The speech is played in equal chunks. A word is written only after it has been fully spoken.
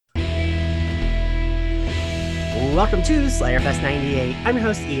welcome to Slayerfest 98. I'm your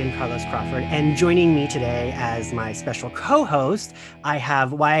host, Ian Carlos Crawford, and joining me today as my special co-host, I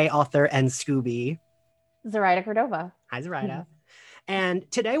have YA author and Scooby, Zoraida Cordova. Hi, Zoraida. And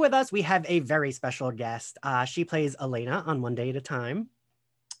today with us, we have a very special guest. She plays Elena on One Day at a Time.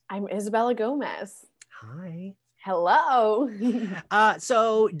 I'm Isabella Gomez. Hi. Hello.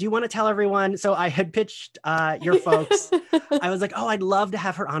 So do you want to tell everyone? So I had pitched your folks. I was like, oh, I'd love to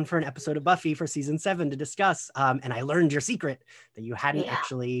have her on for an episode of Buffy for season 7 to discuss. And I learned your secret that you hadn't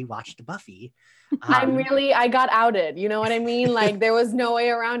actually watched Buffy. I got outed. You know what I mean? Like there was no way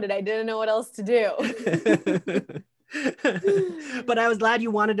around it. I didn't know what else to do. But I was glad you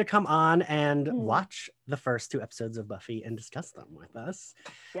wanted to come on and watch the first 2 episodes of Buffy and discuss them with us.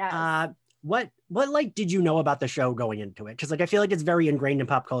 Yes. What like did you know about the show going into it? Because like I feel like it's very ingrained in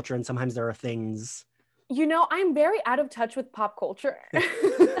pop culture, and sometimes there are things. You know, I'm very out of touch with pop culture.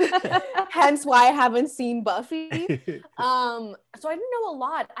 Hence why I haven't seen Buffy. So I didn't know a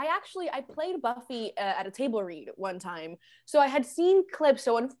lot. I played Buffy at a table read one time. So I had seen clips.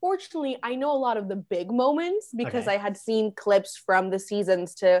 So unfortunately, I know a lot of the big moments because I had seen clips from the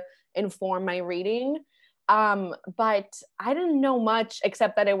seasons to inform my reading. But I didn't know much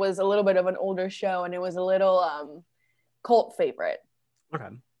except that it was a little bit of an older show and it was a little cult favorite. Okay.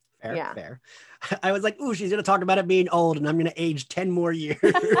 Fair. I was like, ooh, she's going to talk about it being old and I'm going to age 10 more years.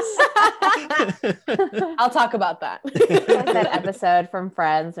 I'll talk about that. That episode from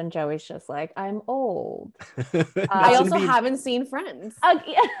Friends and Joey's just like, I'm old. I also haven't seen Friends.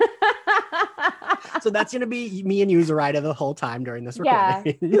 So that's going to be me and you, Zoraida, the whole time during this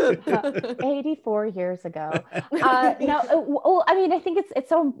recording. Yeah. 84 years ago. Well, I mean, I think it's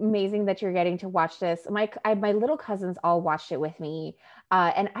so amazing that you're getting to watch this. My little cousins all watched it with me.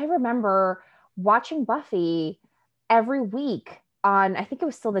 And I remember watching Buffy every week on, I think it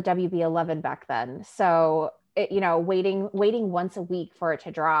was still the WB11 back then. So, waiting once a week for it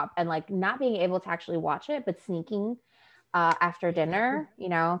to drop and like not being able to actually watch it, but sneaking after dinner,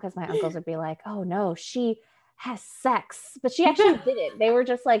 because my uncles would be like, oh no, she has sex, but she actually didn't. They were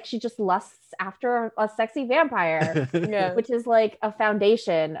just like, she just lusts after a sexy vampire, which is like a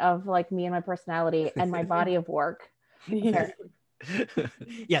foundation of like me and my personality and my body of work.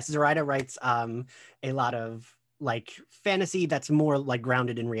 Yes, Zoraida writes a lot of like fantasy that's more like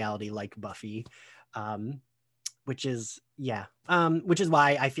grounded in reality, like Buffy, which is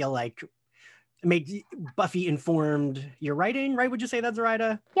why I feel like made Buffy informed your writing, right? Would you say that,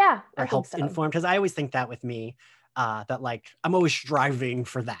 Zoraida? Yeah, or helped inform? Because I always think that with me, that like I'm always striving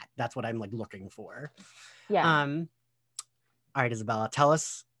for that. That's what I'm like looking for. Yeah. All right, Isabella, tell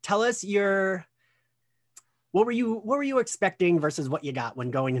us your. What were you expecting versus what you got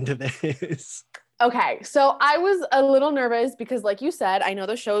when going into this? Okay, so I was a little nervous because like you said, I know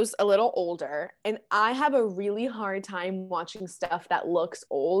the show's a little older and I have a really hard time watching stuff that looks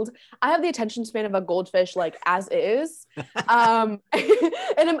old. I have the attention span of a goldfish like as is. And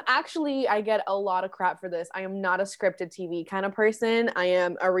I get a lot of crap for this. I am not a scripted TV kind of person. I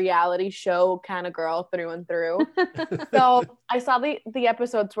am a reality show kind of girl through and through. So I saw the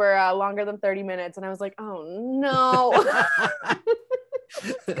episodes were longer than 30 minutes and I was like, oh no.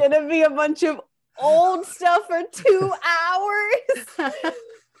 It's gonna be a bunch of old stuff for 2 hours.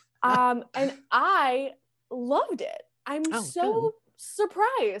 And I loved it. I'm so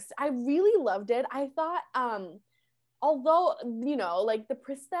surprised. I really loved it. I thought, although, like the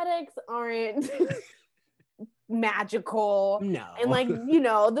prosthetics aren't magical. No. And like,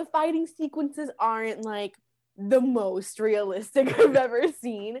 the fighting sequences aren't like the most realistic I've ever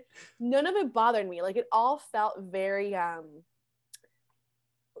seen. None of it bothered me. Like it all felt very,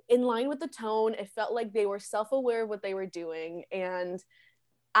 in line with the tone. It felt like they were self-aware of what they were doing and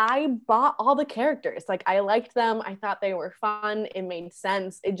I bought all the characters. Like I liked them. I thought they were fun. It made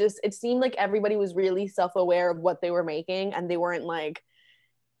sense. It seemed like everybody was really self-aware of what they were making and they weren't like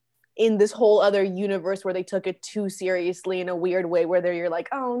in this whole other universe where they took it too seriously in a weird way where you're like,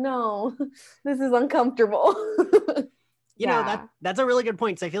 oh no, this is uncomfortable. That's a really good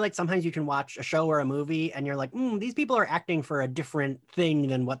point. So I feel like sometimes you can watch a show or a movie and you're like, these people are acting for a different thing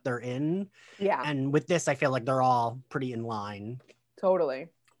than what they're in. Yeah. And with this, I feel like they're all pretty in line. Totally.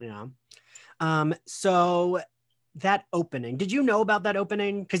 Yeah. So that opening, did you know about that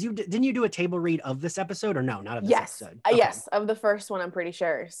opening? Because didn't you do a table read of this episode or no, not of this episode? Okay. Yes, of the first one, I'm pretty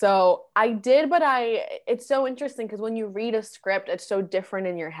sure. So I did, but it's so interesting because when you read a script, it's so different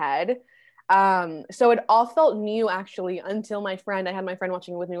in your head. So it all felt new actually until I had my friend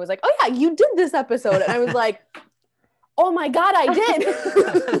watching it with me was like, oh yeah, you did this episode. And I was like, oh my God,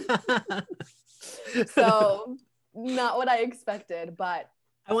 I did. So not what I expected, but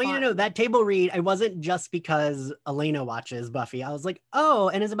I want you to know fun. that table read, I wasn't just because Elena watches Buffy. I was like, oh,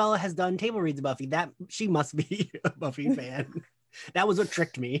 and Isabella has done table reads of Buffy. That she must be a Buffy fan. That was what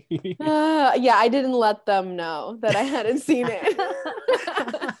tricked me. Yeah, I didn't let them know that I hadn't seen it.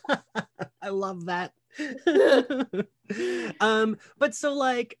 I love that. But so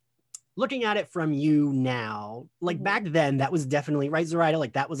like looking at it from you now, like Mhm. back then, that was definitely right, Zoraida.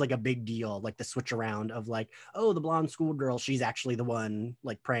 Like that was like a big deal, like the switch around of like, oh, the blonde schoolgirl, she's actually the one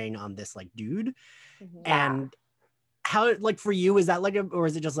like preying on this like dude. Mhm. And how like for you is that like or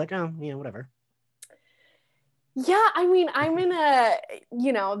is it just like, oh, yeah, whatever? Yeah, I mean, I'm in a,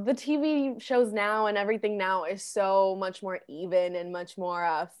 the TV shows now and everything now is so much more even and much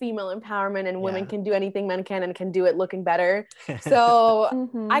more female empowerment, and women Yeah. can do anything men can and can do it looking better. So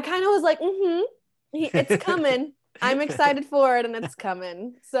Mhm. I kind of was like, it's coming. I'm excited for it and it's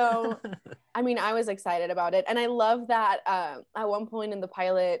coming. So, I mean, I was excited about it. And I love that at one point in the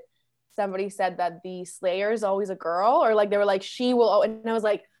pilot, somebody said that the Slayer is always a girl, or like they were like, she will, and I was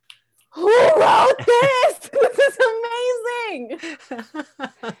like, who wrote this? This is amazing.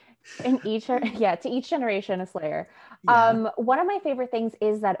 In each to each generation a Slayer. Yeah. One of my favorite things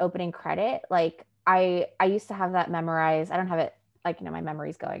is that opening credit. Like I used to have that memorized. I don't have it like my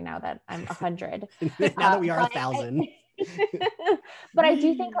memory's going now that I'm 100. Now that we are But 1,000. but I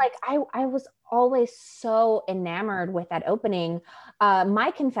do think like I was always so enamored with that opening.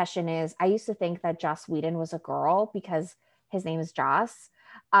 My confession is I used to think that Joss Whedon was a girl because his name is Joss.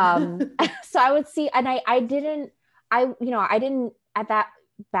 So I would see, and I didn't, I didn't at that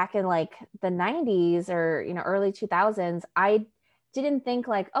back in like the 90s or early 2000s, I didn't think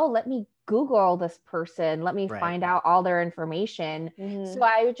like, oh, let me Google this person, let me Right. find out all their information. Mhm. So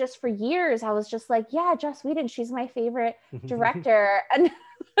I just for years I was just like, yeah, Joss Whedon, she's my favorite director and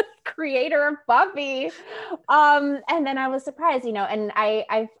creator of Buffy. And then I was surprised, and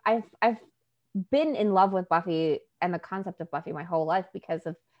I've been in love with Buffy and the concept of Buffy my whole life because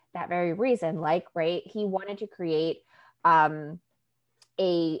of that very reason. Like, right, he wanted to create a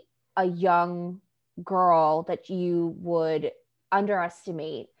young girl that you would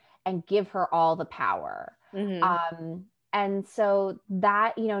underestimate and give her all the power. And so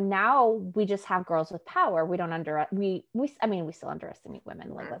that now we just have girls with power. We don't we I mean we still underestimate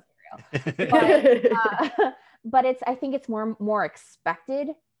women, like let's be real. But it's I think it's more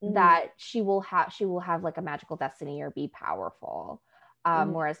expected that she will have like a magical destiny or be powerful.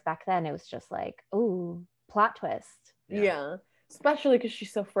 Whereas back then it was just like, ooh, plot twist. Yeah. Especially because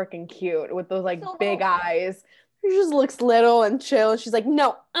she's so freaking cute with those like So big little. eyes. She just looks little and chill. She's like,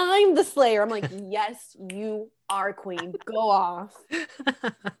 no, I'm the Slayer. I'm like, yes, you are, queen. Go off.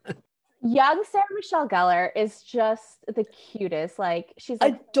 Young Sarah Michelle Gellar is just the cutest. Like she's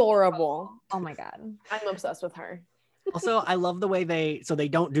like adorable. Oh my god, I'm obsessed with her. Also, I love the way they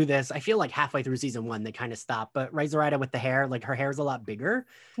don't do this. I feel like halfway through season 1 they kind of stop, but Ray Zoraida with the hair, like her hair is a lot bigger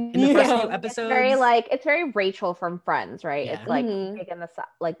in the first few episodes. It's very Rachel from Friends, right? Yeah. It's like big in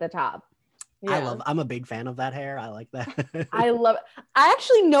the top. Yeah. I'm a big fan of that hair. I like that. I love it. I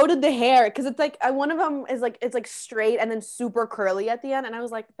actually noted the hair because it's like one of them is like it's like straight and then super curly at the end, and I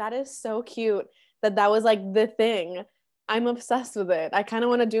was like, that is so cute that was like the thing. I'm obsessed with it. I kind of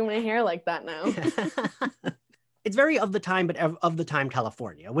want to do my hair like that now. It's very of the time, but of the time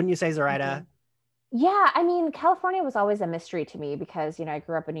California. Wouldn't you say, Zoraida? Yeah, I mean, California was always a mystery to me because, I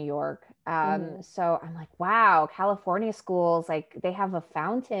grew up in New York. So I'm like, wow, California schools, like they have a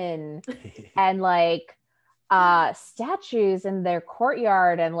fountain and like statues in their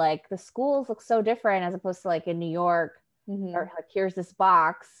courtyard, and like the schools look so different as opposed to like in New York or like here's this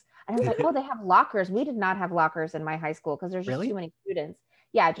box. And I was like, oh, they have lockers. We did not have lockers in my high school because there's just too many students.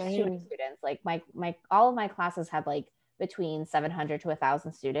 Yeah, just too many students. Like my all of my classes had like between 700 to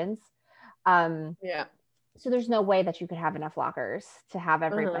 1,000 students. Yeah. So there's no way that you could have enough lockers to have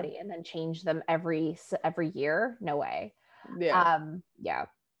everybody and then change them every year. No way. Yeah. Yeah.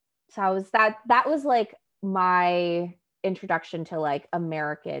 So I was that was like my introduction to like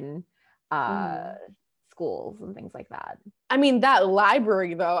American schools and things like that. I mean, that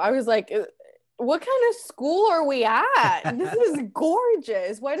library though, I was like, what kind of school are we at? This is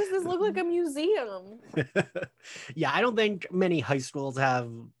gorgeous. Why does this look like a museum? Yeah, I don't think many high schools have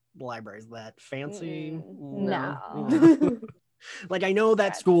libraries that fancy. No. Like I know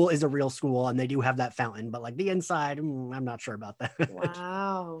that school is a real school and they do have that fountain, but like the inside, I'm not sure about that.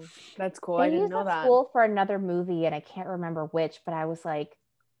 Wow, that's cool. They I didn't used know that. School for another movie, and I can't remember which, but I was like,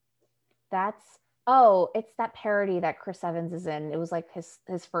 it's that parody that Chris Evans is in. It was like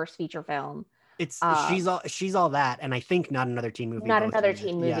his first feature film. It's she's all that, and I think Not Another Teen Movie. Not both Another use it.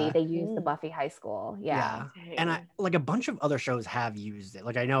 Teen Movie. Yeah. They use the Buffy High School. Yeah. And I like a bunch of other shows have used it.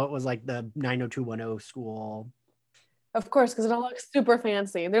 Like I know it was like the 90210 school. Of course, because it all looks super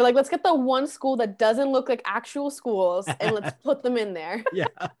fancy. They're like, let's get the one school that doesn't look like actual schools and let's put them in there. Yeah.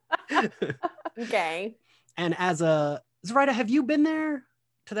 Okay. And as a Zoraida, have you been there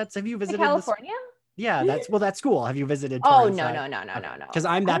to that? Have you visited California? Yeah, that school. Have you visited? Oh, Torrance? no. Because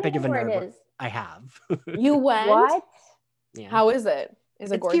I'm that big of a where nerd. it is. I have. You went? What? Yeah. How is it?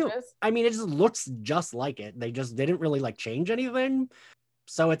 Is it It's gorgeous? cute. I mean, it just looks just like it. They just didn't really like change anything.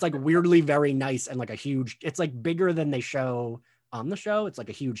 So it's like weirdly very nice and like a huge, it's like bigger than they show on the show. It's like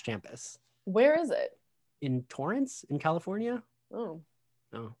a huge campus. Where is it? In Torrance, in California. Oh.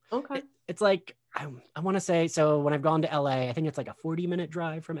 Oh. Okay. It's like, I want to say, so when I've gone to LA, I think it's like a 40-minute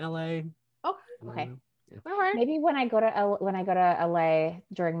drive from LA. Okay. Yeah. All right. Maybe when I go to LA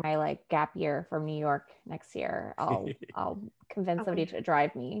during my like gap year from New York next year, I'll convince somebody to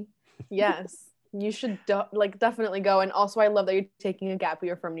drive me. Yes. You should definitely go. And also I love that you're taking a gap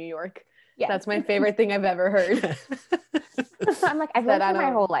year from New York. Yeah. That's my favorite thing I've ever heard. I'm like, I've lived here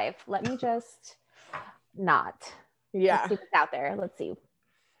my whole life. Let me just not. Yeah. Let's see what's out there. Let's see.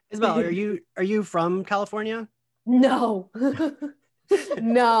 Isabel, are you from California? No.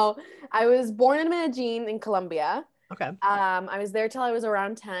 No. I was born in Medellin in Colombia. Okay. I was there till I was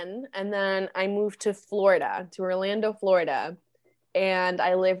around 10, and then I moved to Florida, to Orlando, Florida, and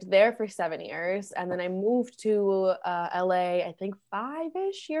I lived there for 7 years, and then I moved to LA, I think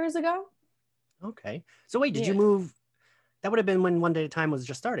 5-ish years ago. Okay. So wait, did you move? That would have been when One Day at a Time was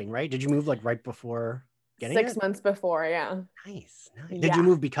just starting, right? Did you move like right before getting 6 months before, yeah. Nice. Did you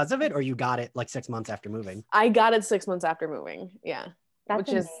move because of it, or you got it like 6 months after moving? I got it 6 months after moving, yeah. That's which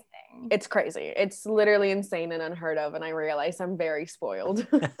amazing. It's crazy. It's literally insane and unheard of, and I realize I'm very spoiled.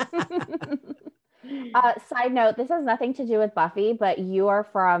 Side note, this has nothing to do with Buffy, but you are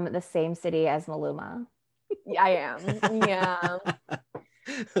from the same city as Maluma. I am. Yeah.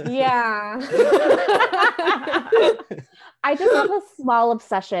 Yeah. I just have a small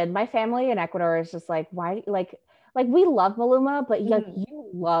obsession. My family in Ecuador is just like, why? Like we love Maluma, but like you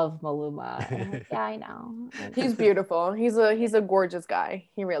love Maluma. And I'm like, yeah, I know. He's beautiful. He's a gorgeous guy.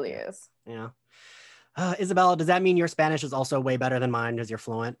 He really is. Yeah. Isabella, does that mean your Spanish is also way better than mine because you're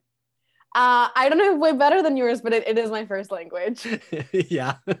fluent? I don't know if way better than yours, but it is my first language.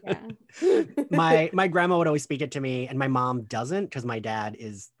 Yeah. My grandma would always speak it to me, and my mom doesn't because my dad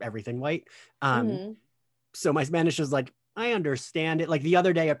is everything white. So my Spanish is like, I understand it. Like the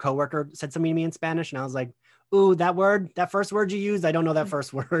other day, a coworker said something to me in Spanish, and I was like, ooh, that first word you used, I don't know that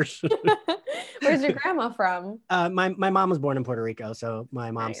first word. Where's your grandma from? My mom was born in Puerto Rico, so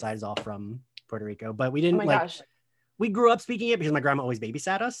my mom's side is all from Puerto Rico, but we didn't gosh. We grew up speaking it because my grandma always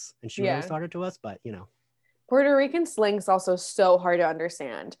babysat us and she always taught it to us, but you know. Puerto Rican slang is also so hard to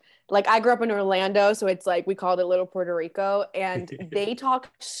understand. Like I grew up in Orlando, so it's like we called it Little Puerto Rico, and they talk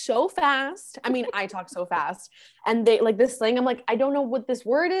so fast. I mean, I talk so fast, and they like this slang. I'm like, I don't know what this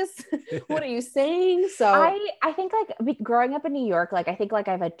word is. What are you saying? So I think like growing up in New York, like I think like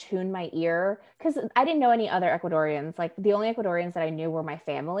I've attuned my ear because I didn't know any other Ecuadorians. Like the only Ecuadorians that I knew were my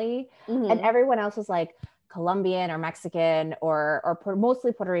family, and everyone else was like Colombian or Mexican or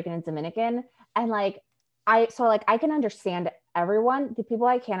mostly Puerto Rican and Dominican, and like. I can understand everyone. The people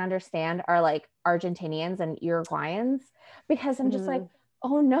I can't understand are like Argentinians and Uruguayans because I'm just like,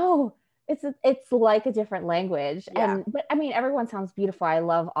 oh no, it's like a different language. Yeah. But I mean, everyone sounds beautiful. I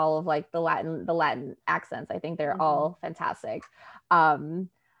love all of like the Latin accents. I think they're all fantastic.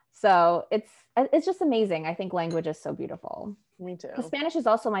 So it's just amazing. I think language is so beautiful. Me too. Spanish is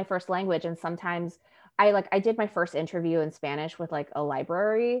also my first language, and sometimes I did my first interview in Spanish with like a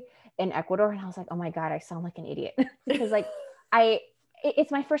library in Ecuador, and I was like, oh my God, I sound like an idiot because like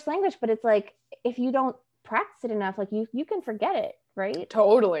it's my first language, but it's like if you don't practice it enough, like you can forget it, right?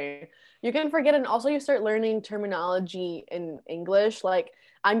 Totally. You can forget it, and also you start learning terminology in English. Like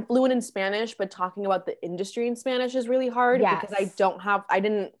I'm fluent in Spanish, but talking about the industry in Spanish is really hard because I don't have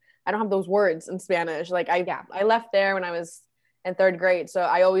those words in Spanish. Like I left there when I was in 3rd grade, so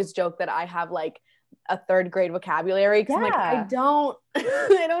I always joke that I have like a 3rd grade vocabulary because I'm like I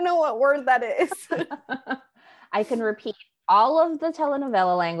don't know what word that is. I can repeat all of the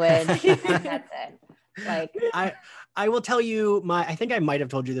telenovela language and that's it. Like I will tell you I think I might have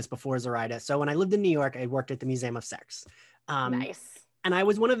told you this before, Zoraida. So when I lived in New York, I worked at the Museum of Sex. Nice. And I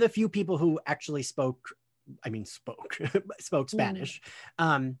was one of the few people who actually spoke Spanish.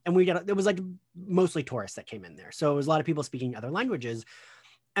 And it was like mostly tourists that came in there. So it was a lot of people speaking other languages.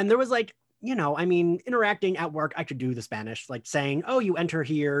 And there was like you know, I mean, interacting at work, I could do the Spanish, like saying, "Oh, you enter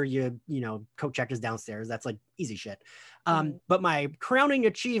here, you know, coat check is downstairs." That's like easy shit. But my crowning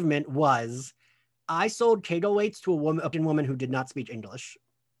achievement was I sold Kegel weights to a woman who did not speak English.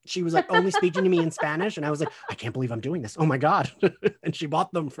 She was like only speaking to me in Spanish, and I was like, I can't believe I'm doing this. Oh my god! And she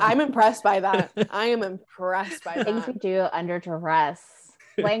bought them. I'm impressed by that. I am impressed by Things we that. do under duress.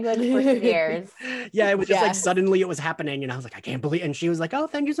 Language perseveres. Yeah, it was just like Yes. suddenly it was happening, and I was like, I can't believe. And she was like, "Oh,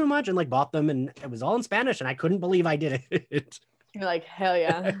 thank you so much," and like bought them, and it was all in Spanish, and I couldn't believe I did it. You're like, hell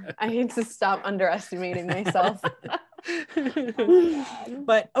yeah. I need to stop underestimating myself.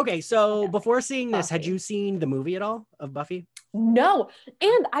 But okay, so before seeing this, had Buffy. you seen the movie at all of Buffy? No,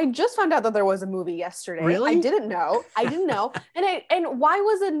 and I just found out that there was a movie yesterday. Really? I didn't know. And why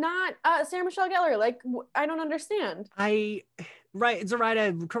was it not Sarah Michelle Gellar? Like, I don't understand. Right,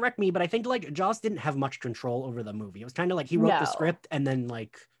 Zoraida, correct me, but I think like Joss didn't have much control over the movie. It was kind of like he wrote the No. script and then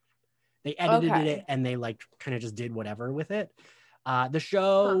like they edited Okay. it and they like kind of just did whatever with it. The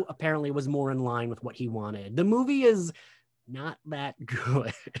show apparently was more in line with what he wanted. The movie is not that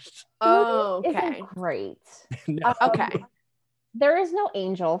good. Oh, Isn't okay. great. No. Okay. There is no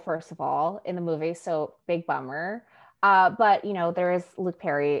Angel, first of all, in the movie, so big bummer. But you know, there is Luke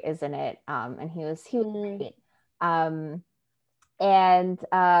Perry is in it, and he was great. And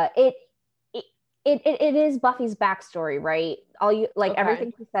it is Buffy's backstory, right? All you like Okay.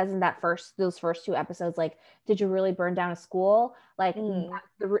 everything he says in those first two episodes, like, did you really burn down a school? Like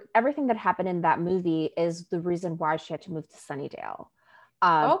everything that happened in that movie is the reason why she had to move to Sunnydale.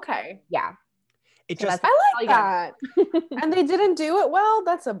 Okay. Yeah. It So just I all like you got. that. And they didn't do it well.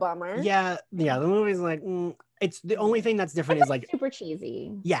 That's a bummer. yeah, the movie's like it's the only thing that's different is like super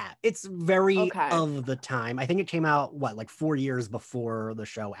cheesy. yeah, it's very Okay. of the time. I think it came out like 4 years before the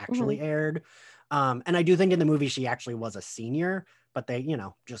show actually aired. And I do think in the movie she actually was a senior, but they, you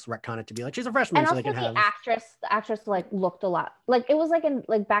know, just retcon it to be like she's a freshman, And so also they can the have actress like looked a lot like it was like in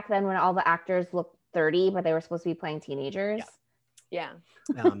like back then when all the actors looked 30, but they were supposed to be playing teenagers. Yeah.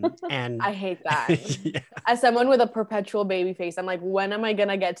 and I hate that. yeah. As someone with a perpetual baby face, I'm like, when am I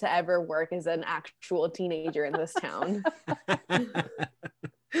gonna get to ever work as an actual teenager in this town?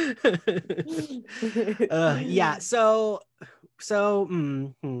 Yeah, so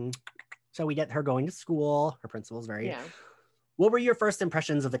we get her going to school. Her principal's very Yeah. What were your first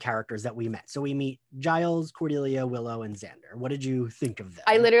impressions of the characters that we met? So we meet Giles, Cordelia, Willow, and Xander. What did you think of them?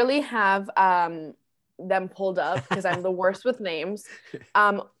 I literally have them pulled up because I'm the worst with names.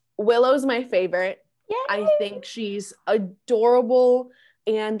 Willow's my favorite. Yay! I think she's adorable,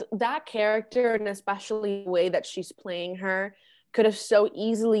 and that character, and especially the way that she's playing her, could have so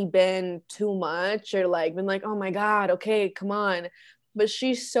easily been too much or like been like, oh my god, okay, come on. But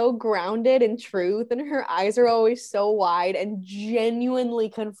she's so grounded in truth, and her eyes are always so wide and genuinely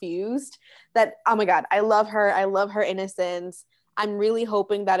confused that, oh my god, I love her. I love her innocence. I'm really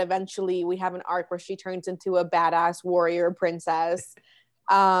hoping that eventually we have an arc where she turns into a badass warrior princess.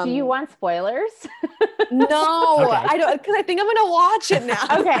 Do you want spoilers? No, Okay. I don't, because I think I'm gonna watch it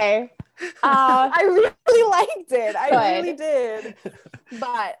now. Okay. I really liked it. I Good. really did.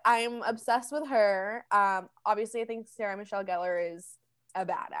 But I'm obsessed with her. Obviously, I think Sarah Michelle Gellar is a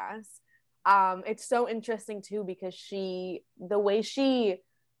badass. It's so interesting too because the way she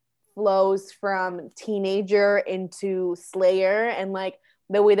flows from teenager into Slayer, and like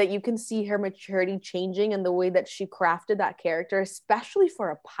the way that you can see her maturity changing and the way that she crafted that character, especially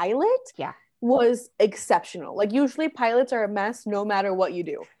for a pilot, was exceptional. Like usually pilots are a mess no matter what you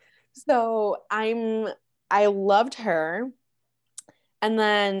do. So I loved her. And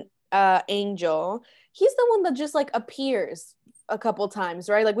then Angel, he's the one that just like appears a couple times,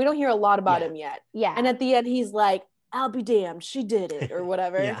 right? Like we don't hear a lot about him yet. Yeah. And at the end he's like, I'll be damned, she did it, or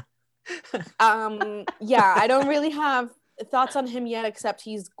whatever. Yeah. I don't really have thoughts on him yet, except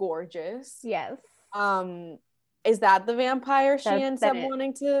he's gorgeous. Yes. Is that the vampire she ends up is.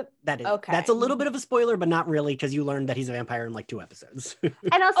 wanting to? That is Okay. That's a little bit of a spoiler, but not really, because you learned that he's a vampire in like 2 episodes.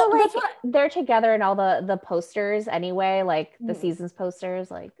 And also Oh, like that's they're together in all the posters anyway, like the seasons posters,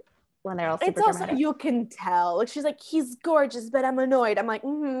 like when they're all super It's also, dramatic. you can tell, like she's like, he's gorgeous, but I'm annoyed. I'm like,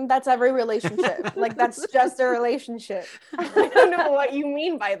 that's every relationship. Like that's just a relationship. I don't know what you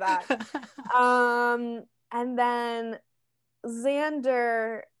mean by that. And then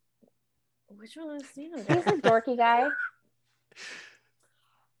Xander, which one is Xander? He's a dorky guy.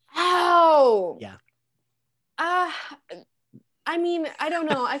 Oh. Yeah. I mean, I don't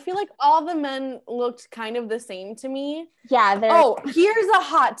know. I feel like all the men looked kind of the same to me. Yeah. Oh, here's a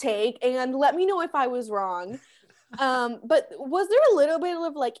hot take, and let me know if I was wrong. But was there a little bit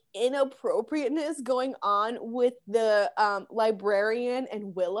of like inappropriateness going on with the librarian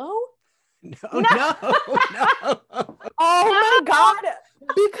and Willow? No, no. Oh my God.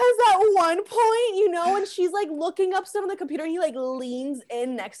 Because at one point, you know, when she's like looking up stuff on the computer and he like leans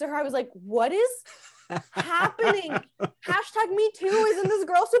in next to her, I was like, what is happening? Hashtag me too. Isn't this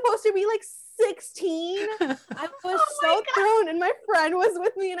girl supposed to be like 16? I was so thrown, and my friend was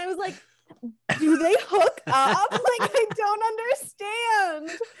with me, and I was like, do they hook up? Like, I don't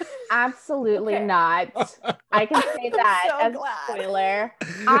understand. Absolutely Okay. not. I can say that so as glad. a spoiler.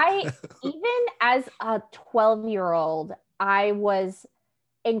 Even as a 12-year-old, I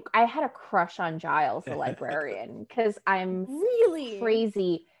had a crush on Giles the librarian because I'm Really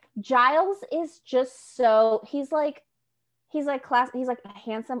crazy. Giles is just so he's like a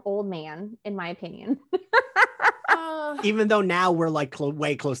handsome old man in my opinion. Even though now we're like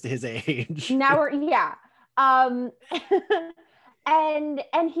way close to his age. Now we're and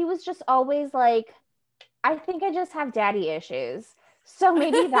he was just always like, I think I just have daddy issues. So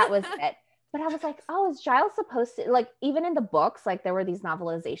maybe that was it. But I was like, oh, is Giles supposed to, like, even in the books, like there were these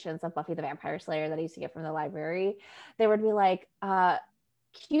novelizations of Buffy the Vampire Slayer that I used to get from the library. They would be like,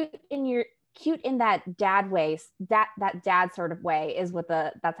 cute in that dad way, that dad sort of way is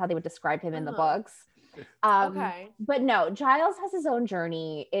that's how they would describe him in the books. Okay. But no, Giles has his own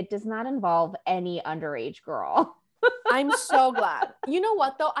journey. It does not involve any underage girl. I'm so glad. You know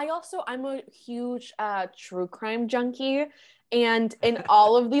what though? I'm a huge true crime junkie. And in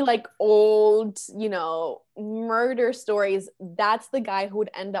all of the like old, you know, murder stories, that's the guy who would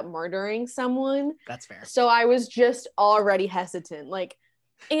end up murdering someone. That's fair. So I was just already hesitant. Like,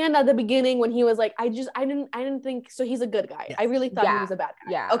 and at the beginning when he was like, I didn't think, so he's a good guy. Yes. I really thought he was a bad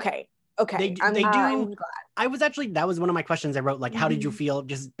guy. Yeah. Okay. I'm They do. glad. That was one of my questions I wrote. Like, how did you feel?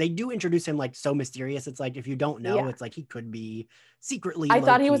 Just they do introduce him like so mysterious. It's like if you don't know, it's like he could be secretly. I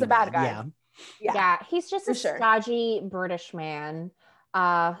thought he was a bad guy. Yeah. He's just a sure. stodgy British man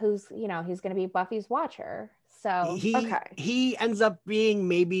who's, you know, he's going to be Buffy's watcher. So he ends up being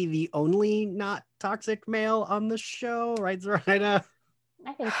maybe the only not toxic male on the show, right, Zoraida?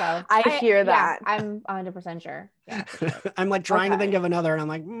 I think so. I hear that. Yeah, I'm 100% sure. Yeah, I'm like trying to think of another, and I'm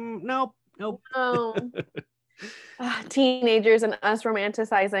like, nope. No. Teenagers and us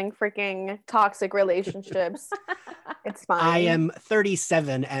romanticizing freaking toxic relationships. It's fine. I am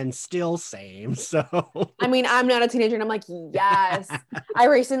 37 and still same. So I mean, I'm not a teenager, and I'm like, yes. I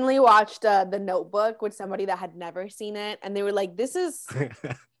recently watched The Notebook with somebody that had never seen it, and they were like, "This is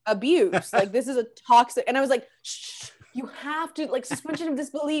abuse. Like, this is a toxic." And I was like, "Shh, you have to like suspension of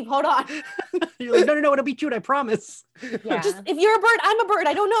disbelief. Hold on." You're like, no, it'll be cute. I promise. Yeah. Just if you're a bird, I'm a bird.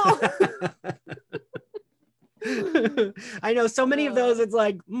 I don't know. I know so many of those. It's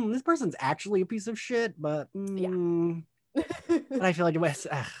like this person's actually a piece of shit, but but I feel like it was,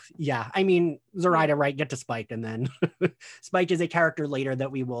 yeah. I mean, Zoraida, right? Get to Spike, and then Spike is a character later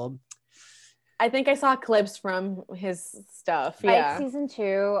that we will. I think I saw clips from his stuff. Spike season 2.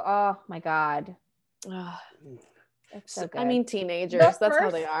 Oh my god, it's so good. I mean, teenagers. That's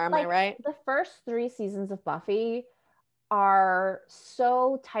how they are. Am I right? The first 3 seasons of Buffy are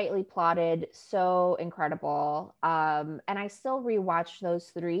so tightly plotted, so incredible. And I still rewatch those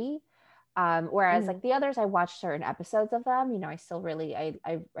 3. Whereas like the others, I watched certain episodes of them. You know, I still really,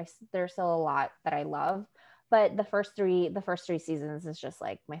 I there's still a lot that I love, but the first 3 seasons is just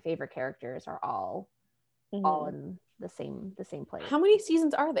like my favorite characters are all in the same place. How many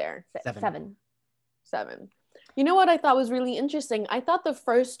seasons are there? 7. You know what I thought was really interesting? I thought the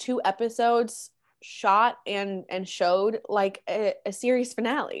first 2 episodes shot and showed like a series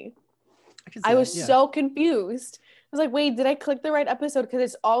finale. I was so confused. I was like, wait, did I click the right episode? Because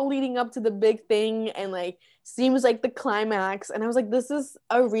it's all leading up to the big thing and like seems like the climax. And I was like, this is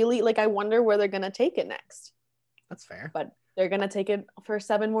a really, like, I wonder where they're going to take it next. That's fair. But they're going to take it for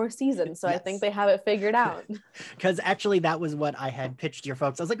 7 more seasons. So I think they have it figured out. Because actually that was what I had pitched your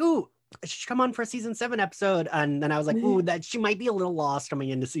folks. I was like, ooh, she should come on for a season 7 episode. And then I was like, ooh, that she might be a little lost coming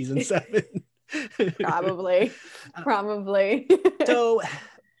into season 7. Probably. So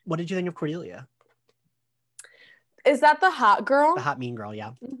what did you think of Cordelia? Is that the hot girl? The hot mean girl,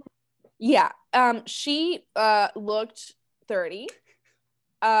 yeah. Yeah. She looked 30.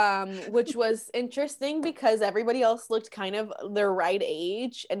 Which was interesting because everybody else looked kind of their right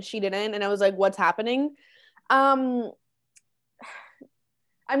age and she didn't. And I was like, what's happening? I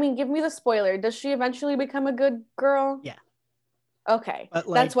mean, give me the spoiler. Does she eventually become a good girl? Yeah. Okay. But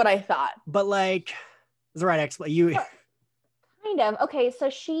like, that's what I thought. But like, is the right explain you kind of. Okay, so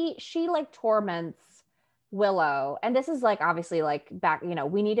she like torments Willow, and this is like obviously like back, you know,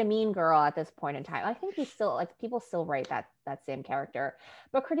 we need a mean girl at this point in time. I think we still like people still write that same character,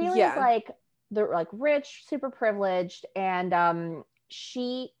 but Cordelia's like they're like rich, super privileged, and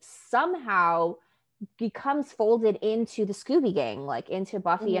she somehow becomes folded into the Scooby Gang, like into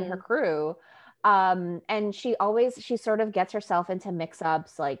Buffy and her crew. And she sort of gets herself into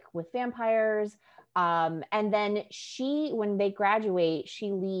mix-ups like with vampires. And then when they graduate,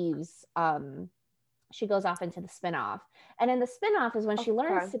 she leaves. She goes off into the spinoff. And in the spinoff is when she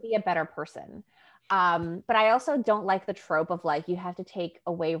learns to be a better person. But I also don't like the trope of like, you have to take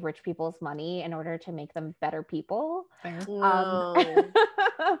away rich people's money in order to make them better people. Fair.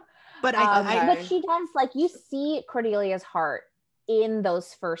 But but she does, like, you see Cordelia's heart in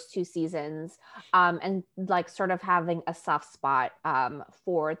those first 2 seasons, and like sort of having a soft spot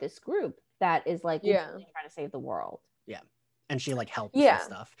for this group that is like really trying to save the world. Yeah. And she like helps and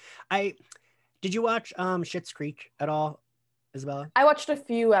stuff. Did you watch Schitt's Creek at all, Isabella? I watched a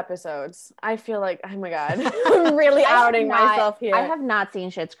few episodes. I feel like, oh my God, I'm really outing myself here. I have not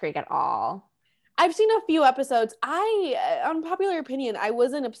seen Schitt's Creek at all. I've seen a few episodes. Unpopular opinion, I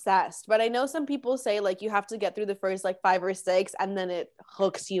wasn't obsessed, but I know some people say like you have to get through the first like 5 or 6 and then it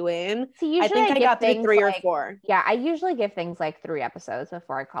hooks you in. See, I think I got through 3 or 4. Yeah, I usually give things like 3 episodes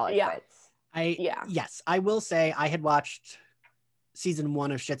before I call it quits. Yes, I will say I had watched season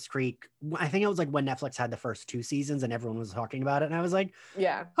 1 of Schitt's Creek. I think it was like when Netflix had the first 2 seasons and everyone was talking about it, and I was like,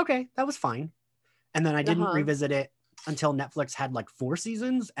 yeah, okay, that was fine. And then I didn't revisit it until Netflix had like 4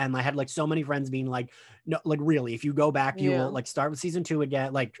 seasons, and I had like so many friends being like, no, like really, if you go back, you will like start with season 2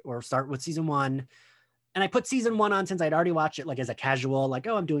 again, like, or start with season 1. And I put season 1 on since I'd already watched it like as a casual, like,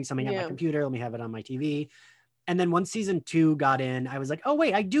 oh, I'm doing something at my computer, let me have it on my TV. And then once season 2 got in, I was like, oh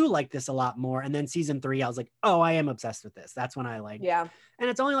wait, I do like this a lot more. And then season 3, I was like, oh, I am obsessed with this. That's when I like, and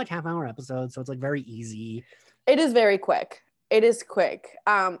it's only like half-hour episodes, so it's like very easy. It is very quick. It is quick.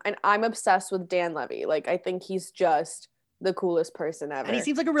 And I'm obsessed with Dan Levy. Like, I think he's just the coolest person ever. And he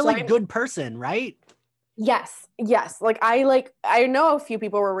seems like a really good person, right? Yes. Like I know a few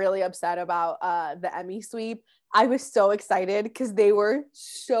people were really upset about the Emmy sweep. I was so excited because they were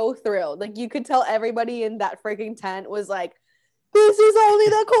so thrilled. Like, you could tell everybody in that freaking tent was like, this is only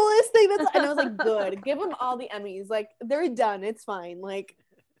the coolest thing and I was like, good, give them all the Emmys. Like, they're done. It's fine. Like,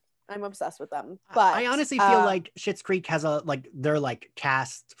 I'm obsessed with them. But I honestly feel like Schitt's Creek has their like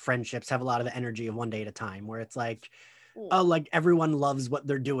cast friendships have a lot of the energy of One Day at a Time, where it's like, oh, like everyone loves what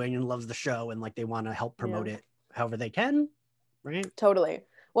they're doing and loves the show, and like they want to help promote it however they can, right? Totally.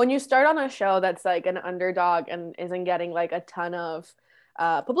 When you start on a show that's like an underdog and isn't getting like a ton of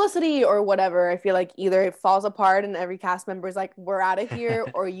publicity or whatever, I feel like either it falls apart and every cast member is like, we're out of here,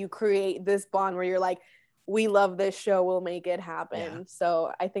 or you create this bond where you're like, we love this show, we'll make it happen. Yeah.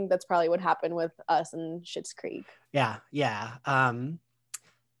 So I think that's probably what happened with us and Schitt's Creek. Yeah. Now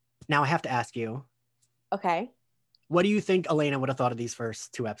I have to ask you. Okay. What do you think Elena would have thought of these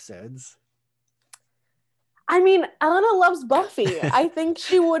first 2 episodes? I mean, Elena loves Buffy. I think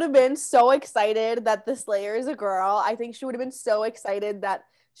she would have been so excited that the Slayer is a girl. I think she would have been so excited that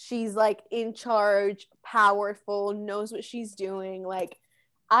she's like in charge, powerful, knows what she's doing. Like,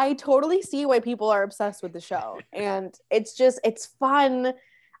 I totally see why people are obsessed with the show. And it's fun.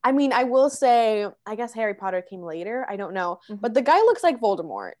 I mean, I will say, I guess Harry Potter came later. I don't know. Mm-hmm. But the guy looks like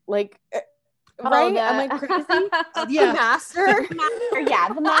Voldemort. Like, right? Am I crazy? The Master.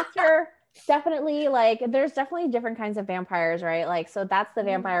 The Master. Definitely, like, there's definitely different kinds of vampires, right? Like, so that's the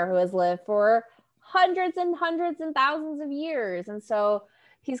vampire who has lived for hundreds and thousands of years. And so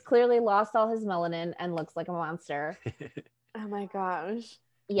he's clearly lost all his melanin and looks like a monster. Oh my gosh.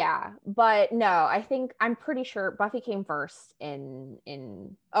 Yeah, but no, I'm pretty sure Buffy came first in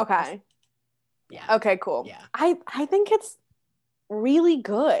Okay. Yeah. Okay, cool. Yeah. I think it's really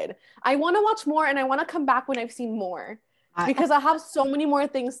good. I want to watch more, and I want to come back when I've seen more. Because I have so many more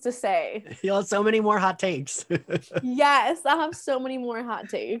things to say. You'll have so many more hot takes. Yes, I have so many more hot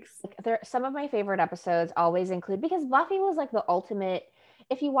takes. Some of my favorite episodes always include, because Buffy was like the ultimate.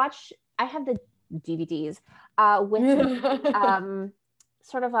 If you watch, I have the DVDs with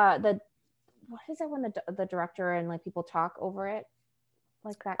sort of what is it when the director and like people talk over it,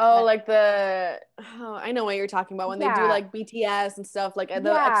 like that. I know what you're talking about when they do like BTS and stuff, like the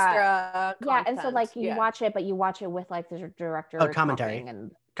extra content. And so like you watch it, but you watch it with like the director commentary.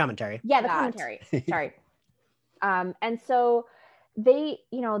 The commentary. Sorry. And so they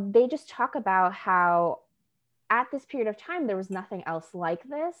just talk about how at this period of time there was nothing else like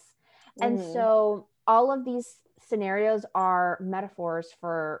this, and so all of these scenarios are metaphors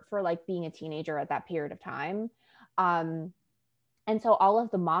for like being a teenager at that period of time. And so all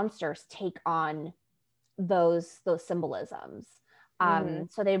of the monsters take on those symbolisms.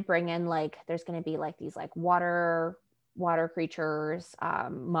 So they bring in like, there's going to be like these like water creatures,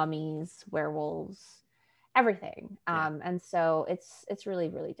 mummies, werewolves. everything. And so it's really,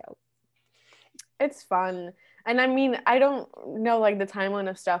 really dope. It's fun. And I mean, I don't know like the timeline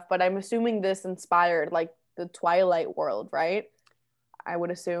of stuff, but I'm assuming this inspired like the Twilight world, right? I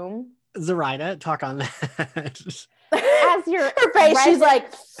would assume. Zoraida, talk on that. As your her face, she's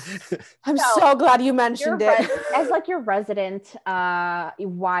like, I'm so glad you mentioned it. As like your resident YA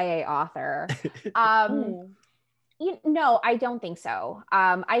author. No, I don't think so.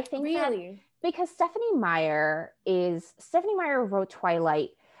 I think really? that because Stephenie Meyer wrote Twilight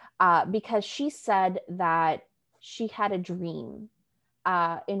because she said that she had a dream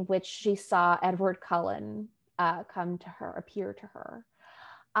in which she saw Edward Cullen appear to her.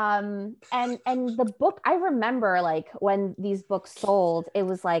 And the book, I remember like when these books sold, it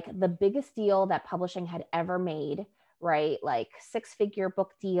was like the biggest deal that publishing had ever made, right? Like 6-figure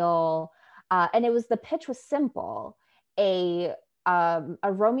book deal. And the pitch was simple. A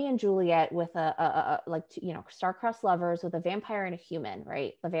Romeo and Juliet with a star-crossed lovers with a vampire and a human,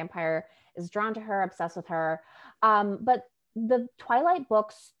 right? The vampire is drawn to her, obsessed with her. But the Twilight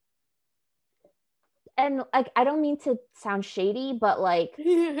books, and like I don't mean to sound shady, but like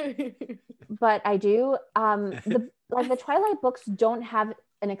but I do. The Twilight books don't have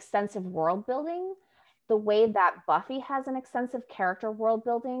an extensive world building the way that Buffy has an extensive character world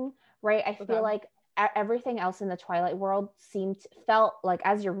building, right? I feel like everything else in the Twilight world felt like,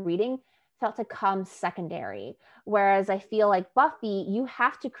 as you're reading, felt to come secondary. Whereas I feel like Buffy, you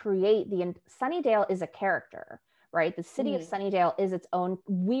have to create Sunnydale is a character, right? The city of Sunnydale is its own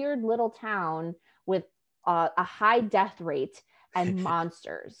weird little town with a high death rate and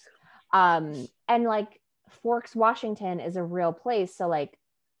monsters. And like Forks, Washington is a real place. So like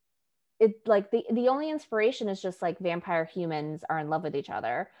it like the only inspiration is just like vampire humans are in love with each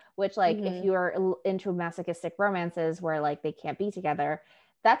other, which like if you are into masochistic romances where like they can't be together,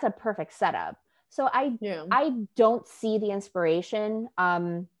 that's a perfect setup. So I don't see the inspiration.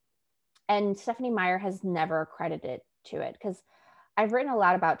 And Stephenie Meyer has never credited to it, because I've written a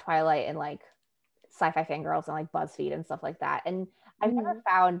lot about Twilight and like Sci-Fi Fangirls and like BuzzFeed and stuff like that, and I've never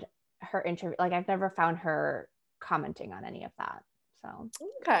found her I've never found her commenting on any of that. So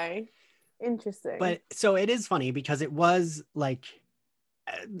okay, interesting. But so it is funny because it was like,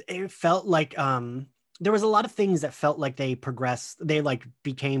 it felt like there was a lot of things that felt like they progressed. They like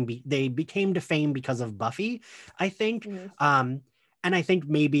became to fame because of Buffy, I think. And I think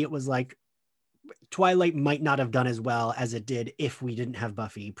maybe it was like Twilight might not have done as well as it did if we didn't have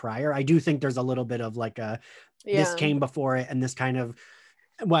Buffy prior. I do think there's a little bit of like this came before it, and this kind of,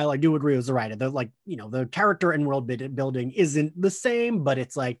 while I do agree with Zoraida, the character and world building isn't the same, but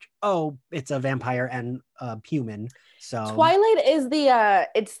it's like, oh, it's a vampire and a human. So Twilight is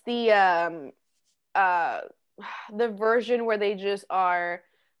the version where they just are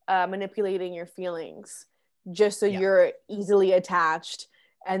manipulating your feelings just so you're easily attached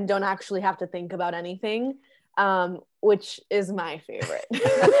and don't actually have to think about anything, which is my favorite.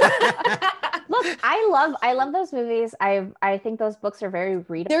 Look, I love those movies. I think those books are very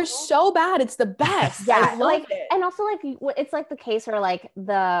readable. They're so bad, it's the best. Yeah, like it. And also like it's like the case where like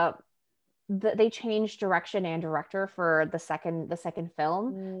they changed direction and director for the second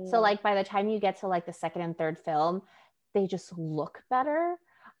film. So like by the time you get to like the second and third film, they just look better.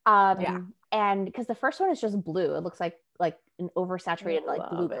 And because the first one is just blue, it looks like an oversaturated like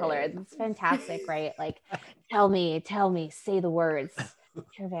blue color. It's fantastic, right? Like tell me, say the words.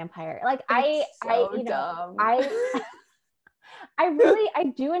 You're a vampire. Like I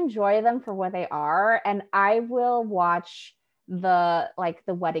do enjoy them for what they are, and I will watch the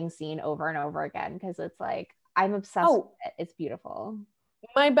wedding scene over and over again because it's like I'm obsessed with it. It's beautiful.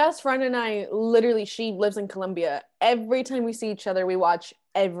 My best friend and I, literally, she lives in Colombia. Every time we see each other, we watch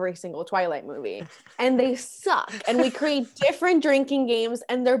every single Twilight movie, and they suck. And we create different drinking games,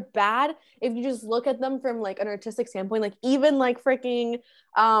 and they're bad if you just look at them from like an artistic standpoint. Like even like freaking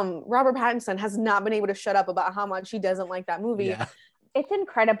Robert Pattinson has not been able to shut up about how much he doesn't like that movie. Yeah. It's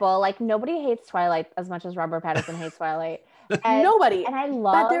incredible. Like nobody hates Twilight as much as Robert Pattinson hates Twilight. Nobody. And I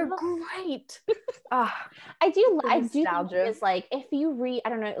love. But they're great. I do think it's like if you read, I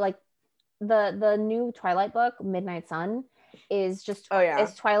don't know, like the new Twilight book, Midnight Sun, is just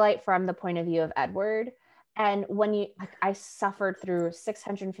is Twilight from the point of view of Edward. And when I suffered through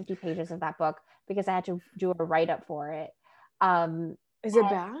 650 pages of that book because I had to do a write-up for it. Is it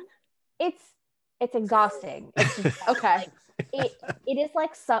bad? It's exhausting. It's just, okay. It is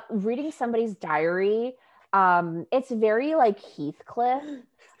like reading somebody's diary. It's very like Heathcliff,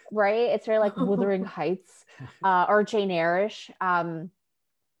 right? It's very like Wuthering Heights or Jane Eyre-ish,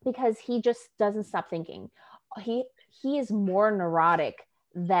 because he just doesn't stop thinking. He is more neurotic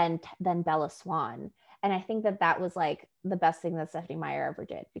than Bella Swan, And I think that was like the best thing that Stephenie Meyer ever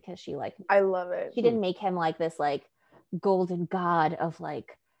did, because she like, I love it. she didn't make him like this like golden god of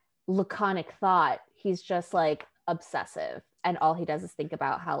like laconic thought. He's just like obsessive, and all he does is think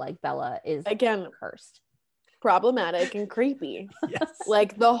about how like Bella is Again, cursed, problematic and creepy. Yes.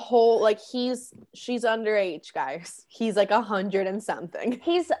 Like the whole, like she's underage, guys. He's like 100 and something.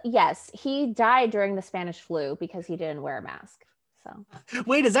 He died during the Spanish flu because he didn't wear a mask. So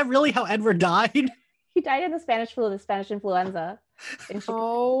Wait, is that really how Edward died? he died in the Spanish flu, the Spanish influenza.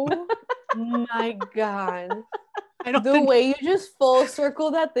 Oh my God. I don't The think way you just full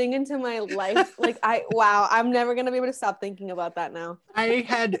circle that thing into my life, like wow, I'm never gonna be able to stop thinking about that now. I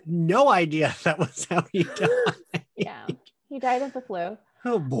had no idea that was how he died. Yeah, he died of the flu.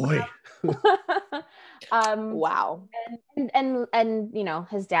 Oh boy. Wow. And you know,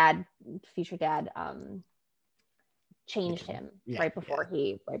 his dad, future dad, changed him right before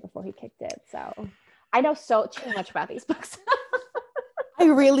he kicked it. So I know so too much about these books. I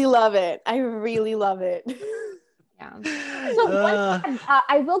really love it. Yeah. So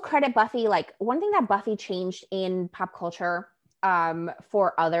I will credit Buffy. Like, one thing that Buffy changed in pop culture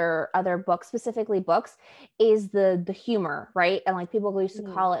for other books, specifically books, is the humor, right? And like people used to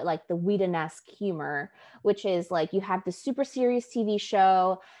call it like the Whedon-esque humor, which is like you have this super serious TV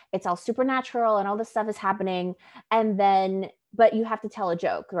show, it's all supernatural and all this stuff is happening, and then but you have to tell a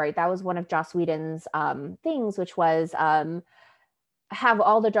joke, right? That was one of Joss Whedon's things, which was have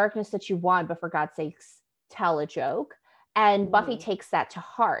all the darkness that you want, but for God's sakes, tell a joke. And Buffy takes that to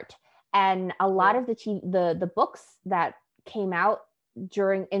heart. And a lot of the books that came out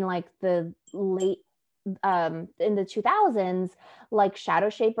in like the late in the 2000s, like Shadow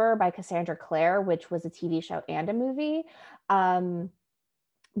Shaper by Cassandra Clare, which was a TV show and a movie,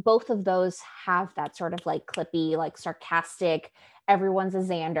 both of those have that sort of like clippy, like sarcastic, everyone's a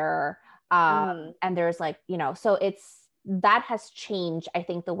Xander, and there's like, you know, so that has changed, I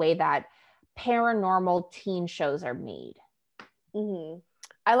think, the way that paranormal teen shows are made.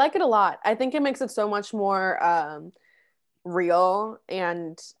 I like it a lot. I think it makes it so much more real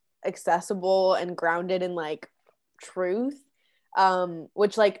and accessible and grounded in like truth,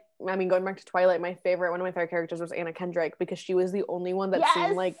 which, like, I mean, going back to Twilight, one of my favorite characters was Anna Kendrick, because she was the only one that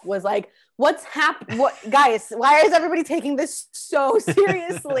seemed like was like, what's happening? What, guys, why is everybody taking this so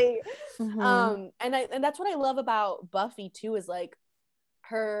seriously? And that's what I love about Buffy too, is like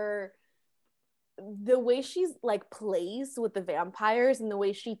the way she's like plays with the vampires and the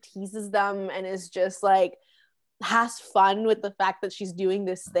way she teases them and is just like has fun with the fact that she's doing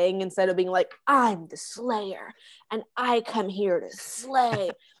this thing, instead of being like, I'm the Slayer and I come here to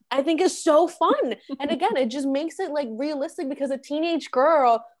slay. I think is so fun. And again, it just makes it like realistic, because a teenage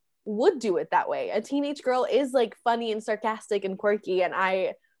girl would do it that way. A teenage girl is like funny and sarcastic and quirky, and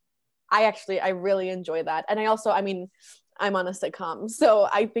I really enjoy that. And I also, I mean, I'm on a sitcom, so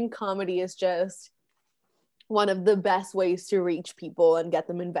I think comedy is just one of the best ways to reach people and get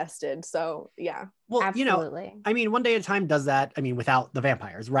them invested. So yeah. Well, absolutely. You know, I mean, One Day at a Time does that. I mean, without the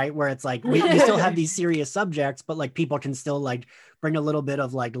vampires, right? Where it's like we still have these serious subjects, but like people can still like bring a little bit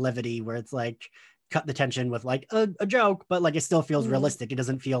of like levity, where it's like cut the tension with like a joke, but like it still feels realistic. It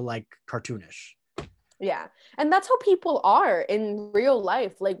doesn't feel like cartoonish. Yeah. And that's how people are in real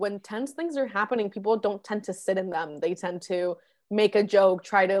life. Like when tense things are happening, people don't tend to sit in them. They tend to make a joke,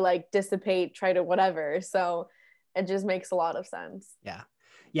 try to like dissipate, try to whatever. So it just makes a lot of sense. Yeah.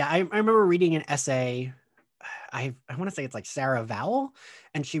 I remember reading an essay. I want to say it's like Sarah Vowell,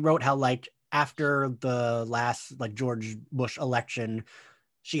 and she wrote how like after the last like George Bush election,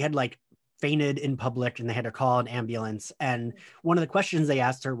 she had like fainted in public and they had to call an ambulance. And one of the questions they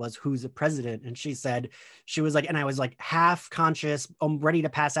asked her was, who's the president? And she said, she was like, and I was like half conscious, I'm ready to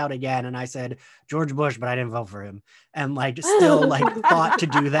pass out again. And I said, George Bush, but I didn't vote for him. And like still like thought to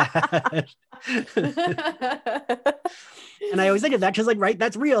do that. And I always think of that because like, right,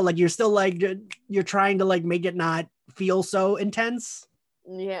 that's real. Like you're still like, you're trying to like make it not feel so intense.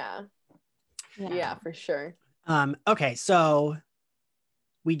 Yeah, for sure. Okay, so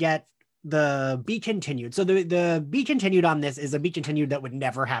we get the be continued. So the be continued on this is a be continued that would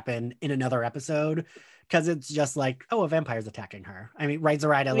never happen in another episode, because it's just like, oh, a vampire's attacking her. I mean, right,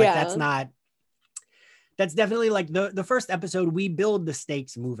 Zoraida, like that's definitely like the first episode. We build the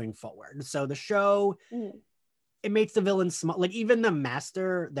stakes moving forward. So the show, it makes the villain small. Like even the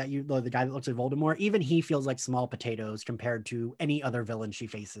master the guy that looks like Voldemort, even he feels like small potatoes compared to any other villain she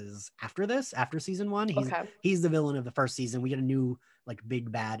faces after season one. He's the villain of the first season. We get a new like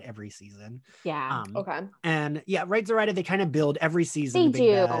big bad every season. Yeah. And yeah, right, Zoraida, they kind of build every season. They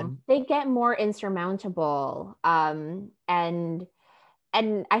do. Bad. They get more insurmountable. And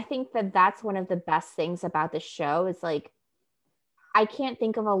and I think that that's one of the best things about the show is like, I can't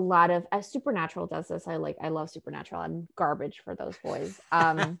think of a lot of Supernatural does this. I love Supernatural. I'm garbage for those boys.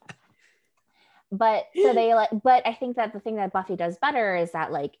 But so they like, but I think that the thing that Buffy does better is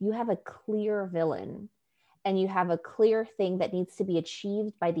that like you have a clear villain and you have a clear thing that needs to be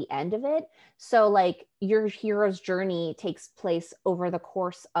achieved by the end of it. So like your hero's journey takes place over the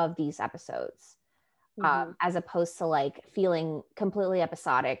course of these episodes, as opposed to like feeling completely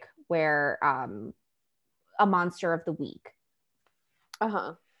episodic where a monster of the week.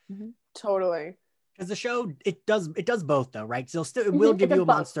 Totally. Because the show, it does both though, right? So it will give you a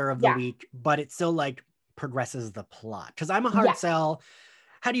monster of the week, but it still like progresses the plot. Because I'm a hard sell.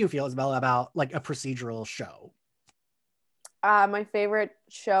 How do you feel, Isabella, about like a procedural show? My favorite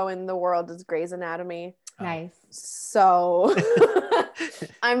show in the world is Grey's Anatomy. Nice. So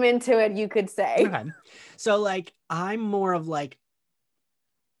I'm into it, you could say. Okay. So like I'm more of like,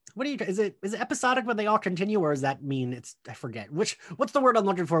 what do you, is it episodic when they all continue, or does that mean it's, I forget what's the word I'm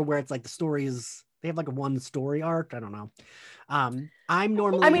looking for, where it's like the stories, they have like a one story arc. I don't know. I'm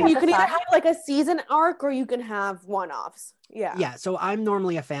normally, I mean, you can either have like a season arc or you can have one-offs. Yeah. So I'm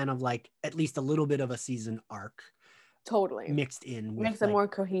normally a fan of like at least a little bit of a season arc. Totally. Mixed in with, makes it more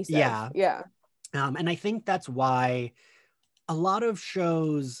cohesive. Yeah. And I think that's why a lot of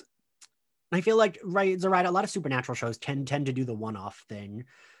shows, I feel like, right, a lot of Supernatural shows tend to do the one-off thing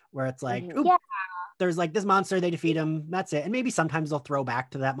where it's like, there's like this monster, they defeat him, that's it. And maybe sometimes they'll throw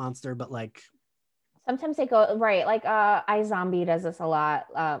back to that monster, but like sometimes they go right, like iZombie does this a lot.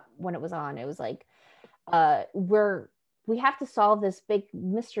 When it was on, it was like we have to solve this big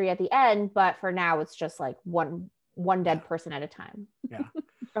mystery at the end, but for now it's just like one dead person at a time.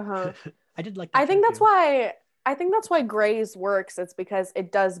 I did like that. I think that's why Grey's works. It's because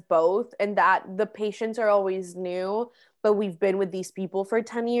it does both, and that the patients are always new, but we've been with these people for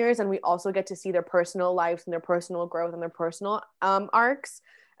 10 years, and we also get to see their personal lives and their personal growth and their personal arcs.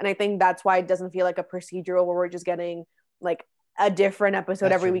 And I think that's why it doesn't feel like a procedural where we're just getting like a different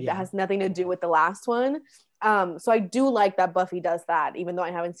episode every week that has nothing to do with the last one. So I do like that Buffy does that, even though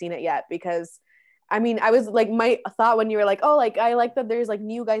I haven't seen it yet, because I mean, I was like, my thought when you were like, oh, like I like that there's like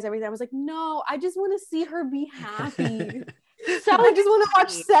new guys every time. I was like, no, I just want to see her be happy. So I just want to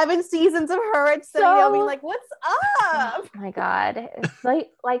watch 7 seasons of her at Sunnydale being like, what's up? Oh my God. It's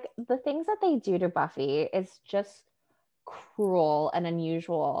like the things that they do to Buffy is just cruel and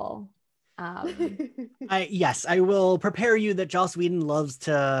unusual. I will prepare you that Joss Whedon loves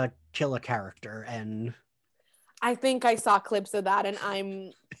to kill a character, and I think I saw clips of that, and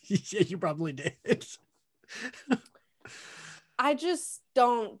I'm yeah, you probably did. I just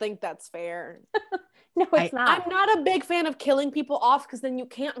don't think that's fair. No, it's not. I'm not a big fan of killing people off, because then you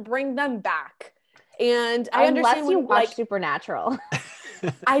can't bring them back. And I understand unless you watch Supernatural.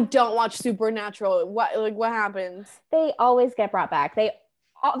 I don't watch Supernatural. What happens? They always get brought back. They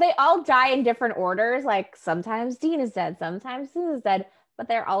all die in different orders. Like sometimes Dean is dead, sometimes Susan is dead, but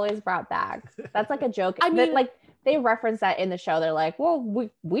they're always brought back. That's like a joke. I mean, like they reference that in the show. They're like, well,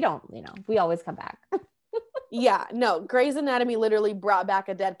 we don't, we always come back. Yeah, no, Grey's Anatomy literally brought back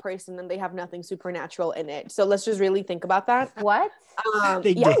a dead person and they have nothing supernatural in it. So let's just really think about that. What?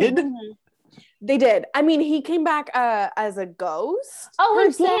 They did? They did. I mean, he came back as a ghost. Oh,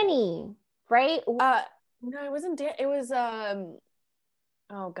 it's Danny, right? No, it wasn't Danny. It was,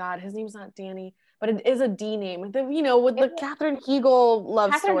 oh God, his name's not Danny, but it is a D name. With the Katherine Heigl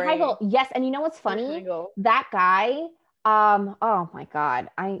love story. Katherine Heigl, yes. And you know what's funny? That guy, oh my God.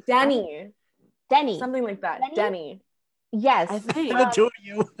 Denny. Something like that. Denny. Yes. I think. The two of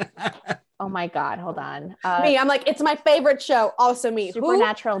you. Oh my God. Hold on. I'm like, it's my favorite show. Also me.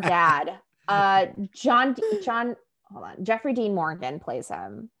 Supernatural dad. John, hold on. Jeffrey Dean Morgan plays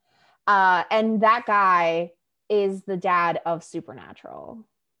him. And that guy is the dad of Supernatural.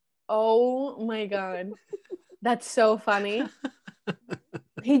 Oh my God. That's so funny.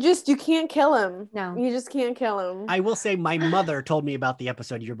 You can't kill him. No. You just can't kill him. I will say my mother told me about the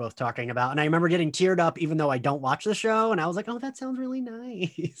episode you're both talking about, and I remember getting teared up even though I don't watch the show, and I was like, oh, that sounds really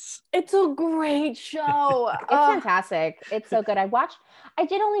nice. It's a great show. It's fantastic. It's so good. I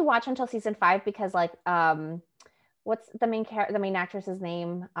did only watch until season 5 because like what's the main actress's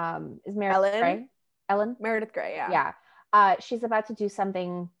name? Is Meredith Grey? Ellen? Meredith Grey, yeah. Yeah. She's about to do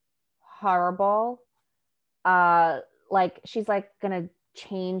something horrible. Like she's like gonna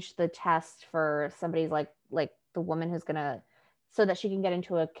change the test for somebody's like the woman who's gonna, so that she can get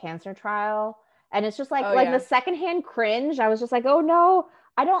into a cancer trial, and it's just like the secondhand cringe. I was just like, oh no,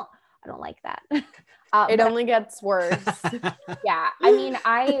 I don't like that. It only gets worse. Yeah, I mean,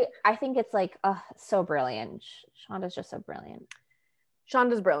 I think it's like so brilliant. Shonda's just so brilliant.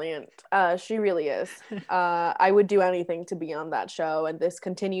 Shonda's brilliant. She really is. I would do anything to be on that show. And this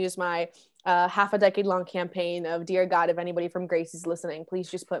continues my half a decade long campaign of, dear God, if anybody from Gracie's listening, please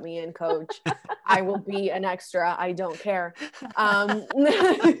just put me in, coach. I will be an extra. I don't care.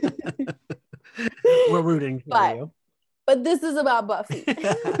 We're rooting for you. But this is about Buffy.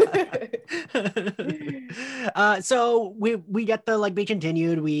 So we get the like be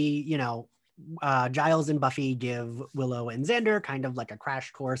continued. We, you know, Giles and Buffy give Willow and Xander kind of like a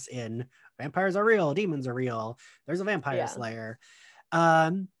crash course in vampires are real, demons are real. There's a vampire slayer.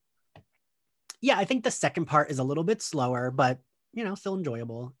 Yeah, I think the second part is a little bit slower, but you know, still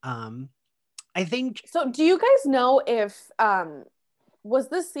enjoyable. I think. So do you guys know if was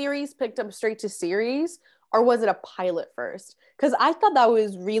this series picked up straight to series, or was it a pilot first? Because I thought that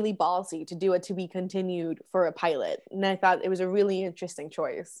was really ballsy to do it to be continued for a pilot. And I thought it was a really interesting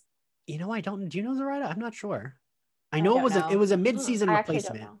choice. You know, do you know, Zoraida? I'm not sure. I know it was a mid-season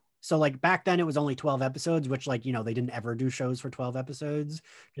replacement. So like back then it was only 12 episodes, which like, you know, they didn't ever do shows for 12 episodes.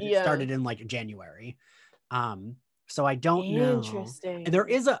 It started in like January. So I don't know. Interesting. There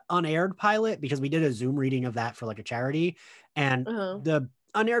is an unaired pilot because we did a Zoom reading of that for like a charity. And the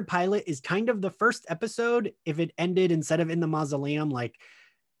unaired pilot is kind of the first episode. If it ended instead of in the mausoleum, like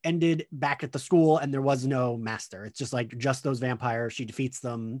ended back at the school and there was no master. It's just like just those vampires. She defeats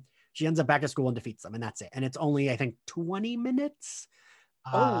them. She ends up back at school and defeats them, and that's it. And it's only, I think, 20 minutes.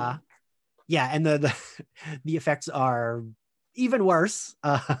 Yeah, and the effects are even worse.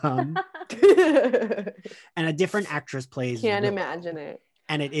 And a different actress plays. Can't Willow. Imagine it.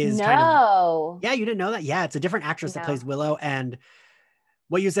 And it is kind of. Yeah, you didn't know that? Yeah, it's a different actress that plays Willow. And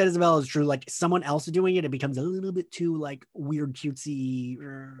what you said, Isabel, is true. Like someone else doing it, it becomes a little bit too like weird, cutesy.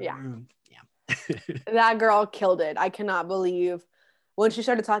 Yeah. That girl killed it. I cannot believe. When she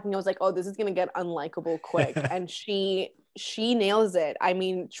started talking, I was like, oh, this is going to get unlikable quick. And she nails it. I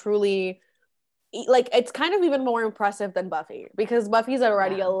mean, truly, like, it's kind of even more impressive than Buffy, because Buffy's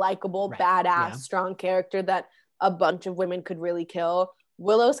already a likable, badass, strong character that a bunch of women could really kill.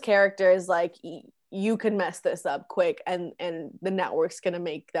 Willow's character is like, you can mess this up quick, and the network's going to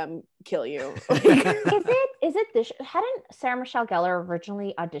make them kill you. Is it this? Hadn't Sarah Michelle Gellar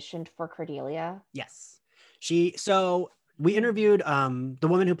originally auditioned for Cordelia? Yes. We interviewed the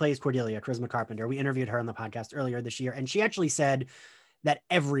woman who plays Cordelia, Charisma Carpenter. We interviewed her on the podcast earlier this year, and she actually said that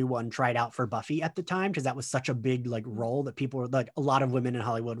everyone tried out for Buffy at the time because that was such a big like role that people were like, a lot of women in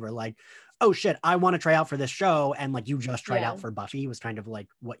Hollywood were like, oh shit, I want to try out for this show. And like, you just tried out for Buffy was kind of like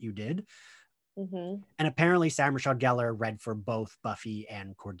what you did. And apparently Sarah Michelle Gellar read for both Buffy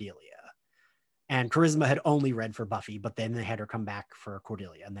and Cordelia. And Charisma had only read for Buffy, but then they had her come back for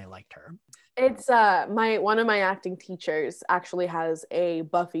Cordelia and they liked her. It's one of my acting teachers actually has a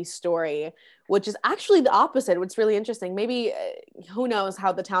Buffy story, which is actually the opposite. What's really interesting. Maybe who knows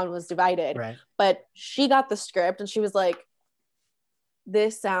how the town was divided, right. But she got the script and she was like,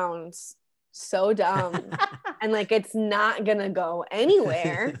 this sounds so dumb. And like, it's not gonna go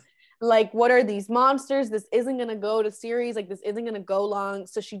anywhere. Like, what are these monsters? This isn't gonna go to series. Like, this isn't gonna go long.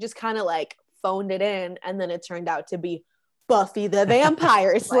 So she just kind of like phoned it in, and then it turned out to be Buffy the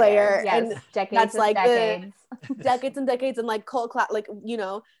Vampire Slayer. Yes, and that's like decades. The decades and decades and like cult class, like, you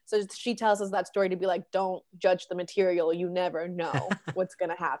know. So she tells us that story to be like, don't judge the material. You never know what's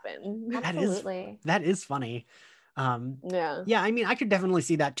gonna happen. Absolutely. That is funny. Yeah. I mean, I could definitely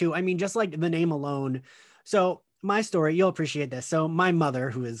see that too. I mean, just like the name alone. So my story, you'll appreciate this. So my mother,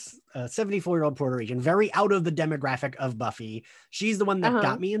 who is a 74-year-old Puerto Rican, very out of the demographic of Buffy, she's the one that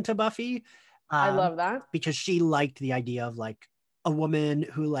got me into Buffy. I love that. Because she liked the idea of like a woman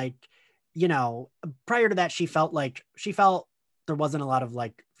who, like, you know, prior to that, she felt there wasn't a lot of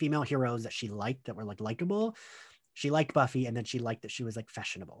like female heroes that she liked that were like likable. She liked Buffy, and then she liked that she was like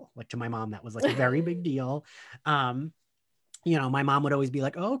fashionable. Like, to my mom, that was like a very big deal. You know, my mom would always be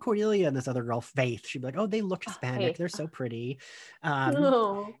like, oh, Cordelia and this other girl, Faith. She'd be like, oh, they look Hispanic. They're so pretty.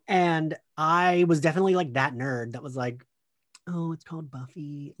 And I was definitely like that nerd that was like, oh, it's called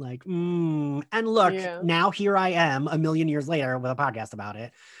Buffy. Like, and look, now here I am a million years later with a podcast about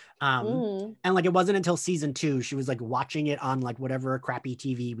it. And like, it wasn't until season 2, she was like watching it on like whatever crappy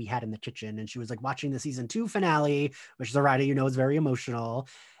TV we had in the kitchen. And she was like watching the season 2 finale, which Zoraida, you know, is very emotional,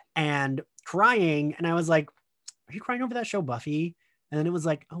 and crying. And I was like, are you crying over that show, Buffy? And then it was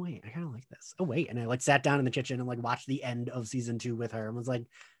like, oh wait, I kind of like this. Oh wait. And I like sat down in the kitchen and like watched the end of season 2 with her and was like,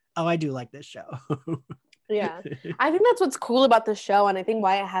 oh, I do like this show. Yeah. I think that's what's cool about the show, and I think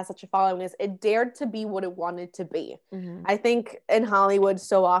why it has such a following is it dared to be what it wanted to be. I think in Hollywood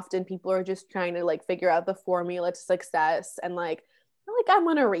so often people are just trying to like figure out the formula to success, and like like, I'm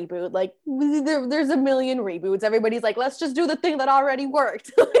on a reboot. Like, there's a million reboots. Everybody's like, let's just do the thing that already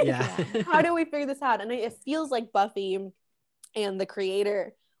worked. Like, Yeah. how do we figure this out? And it feels like Buffy and the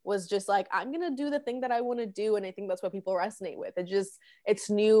creator was just like, I'm gonna do the thing that I want to do, and I think that's what people resonate with. It's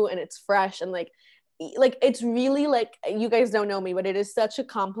new and it's fresh, and like it's really, like, you guys don't know me, but it is such a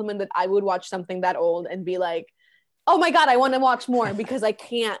compliment that I would watch something that old and be like, oh my god, I want to watch more, because I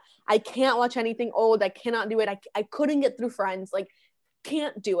can't watch anything old. I cannot do it. I couldn't get through Friends, like,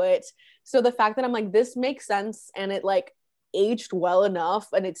 can't do it. So the fact that I'm like, this makes sense, and it like aged well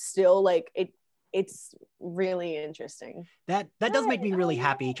enough, and it's still like it's really interesting. That does make me really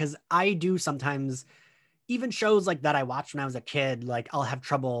happy, because I do sometimes, even shows like that I watched when I was a kid, like I'll have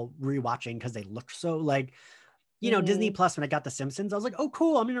trouble rewatching because they look so like, Disney Plus, when I got The Simpsons, I was like, oh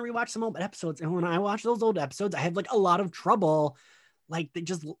cool, I'm gonna rewatch some old episodes. And when I watch those old episodes, I have like a lot of trouble. Like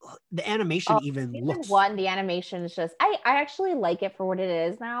the animation even season looks 1, the animation is just I actually like it for what it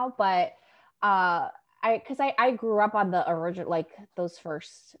is now, but I grew up on the original, like those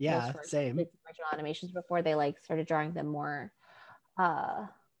first same like, original animations before they like started drawing them more I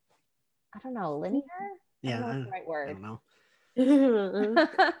don't know, linear. Yeah, I don't know what's the right word. I don't know.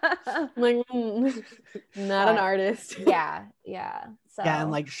 Like, not an artist. Yeah. So yeah,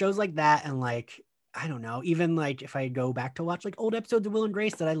 and like shows like that, and like I don't know, even like if I go back to watch like old episodes of Will and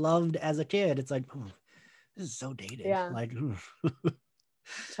Grace that I loved as a kid, it's like, oh, this is so dated. Yeah. Like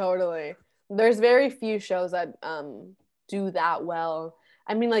Totally. There's very few shows that do that well.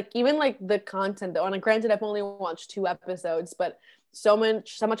 I mean, like, even like the content though, and granted I've only watched 2 episodes, but so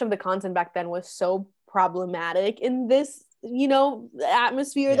much of the content back then was so problematic in this,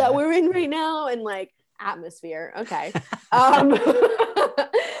 atmosphere that we're in right now. And like, atmosphere, okay.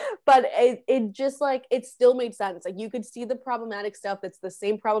 But it just like, it still made sense. Like, you could see the problematic stuff. That's the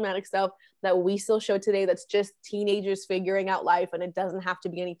same problematic stuff that we still show today. That's just teenagers figuring out life, and it doesn't have to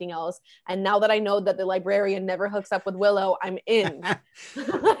be anything else. And now that I know that the librarian never hooks up with Willow, I'm in.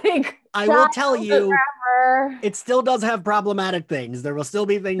 Like, I will tell you, it still does have problematic things. There will still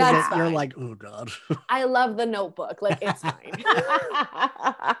be things that you're like, oh god. I love The Notebook. Like, it's fine.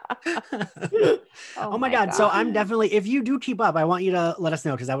 Oh my god. So I'm definitely, if you do keep up, I want you to let us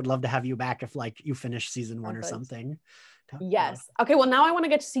know, because I would love to have you back if like you finish season 1 or something. Yes. Okay, well now I want to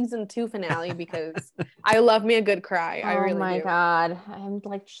get to season 2 finale, because I love me a good cry. I really do. Oh my god. I'm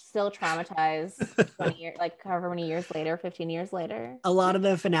like still traumatized 20 years, like however many years later, 15 years later. A lot of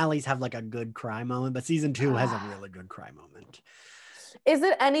the finales have like a good cry moment, but season 2 has a really good cry moment. Is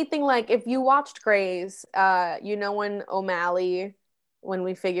it anything like, if you watched Grey's, when O'Malley, when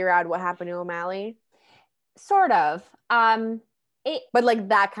we figure out what happened to O'Malley? Sort of. But like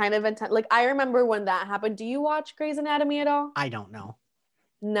that kind of intent. Like, I remember when that happened. Do you watch Grey's Anatomy at all? I don't know.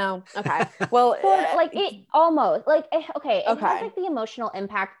 No. Okay. Well, like it almost like, okay. It has like the emotional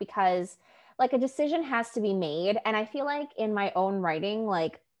impact, because like a decision has to be made. And I feel like in my own writing,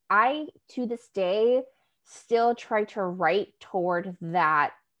 like I, to this day, still try to write toward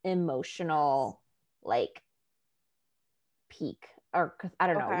that emotional like peak, or I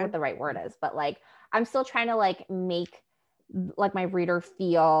don't know what the right word is, but like I'm still trying to like make like my reader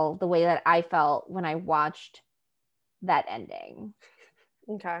feel the way that I felt when I watched that ending.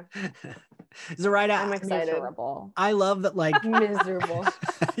 Okay. Zoraida, I'm excited. Miserable. I love that, like miserable.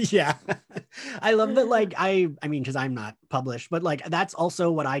 Yeah. I love that, like I mean, because I'm not published, but like that's also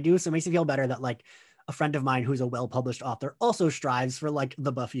what I do. So it makes me feel better that like a friend of mine who's a well-published author also strives for like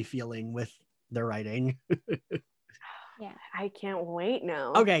the Buffy feeling with their writing. Yeah. I can't wait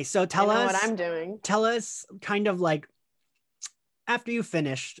now. Okay, so tell us what I'm doing. Tell us kind of like, after you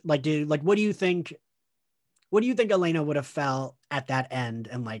finished, like, what do you think Elena would have felt at that end?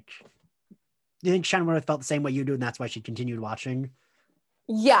 And like, do you think Shannon would have felt the same way you do, and that's why she continued watching?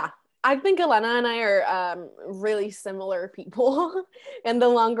 Yeah, I think Elena and I are really similar people. And the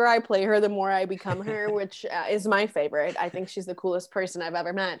longer I play her, the more I become her, which is my favorite. I think she's the coolest person I've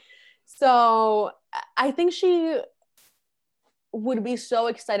ever met. So I think she would be so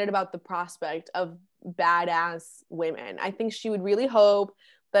excited about the prospect of badass women. I think she would really hope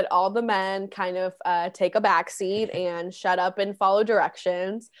that all the men kind of take a backseat and shut up and follow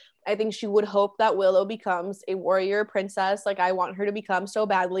directions. I think she would hope that Willow becomes a warrior princess, like I want her to become so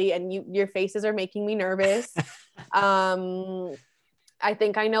badly, and your faces are making me nervous. I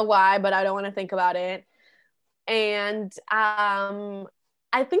think I know why, but I don't want to think about it. And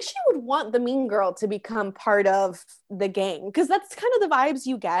I think she would want the mean girl to become part of the gang, because that's kind of the vibes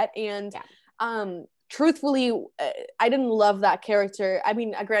you get. And truthfully, I didn't love that character. I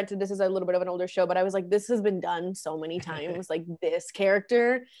mean, granted, this is a little bit of an older show, but I was like, this has been done so many times, like this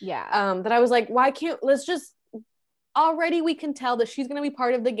character. Yeah. That I was like, why can't, let's just already we can tell that she's going to be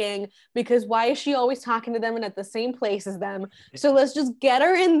part of the gang, because why is she always talking to them and at the same place as them? So let's just get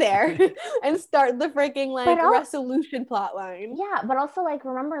her in there and start the freaking like resolution plot line. Yeah, but also like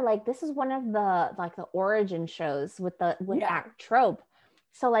remember, like this is one of the like the origin shows with Act Trope.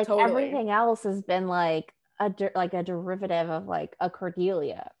 So like everything else has been like a derivative of like a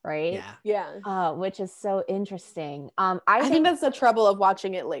Cordelia, right? Yeah. Which is so interesting. I think that's the trouble of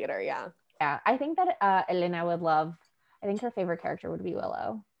watching it later. Yeah, I think that Elena would love. I think her favorite character would be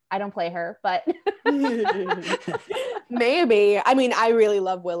Willow. I don't play her, but maybe. I mean, I really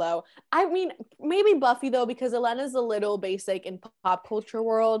love Willow. I mean, maybe Buffy though, because Elena's a little basic in pop culture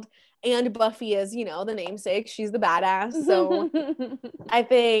world, and Buffy is, you know, the namesake. She's the badass. So I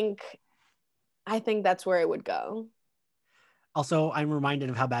think that's where it would go. Also, I'm reminded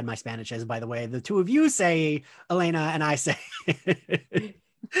of how bad my Spanish is, by the way. The two of you say Elena and I say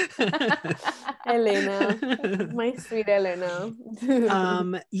Elena, my sweet Elena.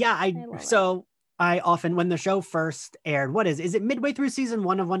 I often, when the show first aired, is it midway through season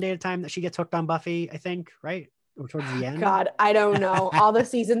 1 of One Day at a Time that she gets hooked on Buffy, I think, right? Or towards the end? God, I don't know. All the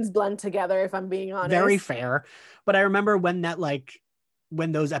seasons blend together, if I'm being honest. Very fair. But I remember when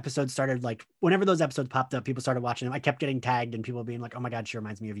those episodes started, like whenever those episodes popped up, people started watching them. I kept getting tagged and people being like, oh my God, she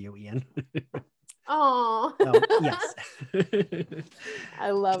reminds me of you, Ian. Oh, yes. I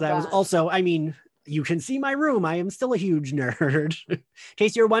love that. I was also, I mean, you can see my room. I am still a huge nerd. In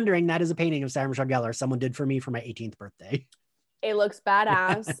case you're wondering, that is a painting of Sarah Michelle Gellar someone did for me for my 18th birthday. It looks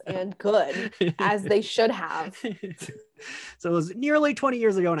badass and good, as they should have. So it was nearly 20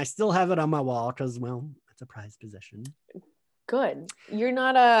 years ago, and I still have it on my wall because, well, it's a prized possession. Good. You're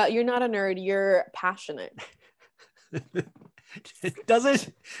not a nerd. You're passionate.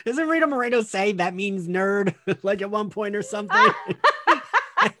 Doesn't Rita Moreno say that means nerd like at one point or something?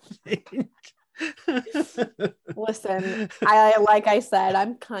 I think. Listen, like I said,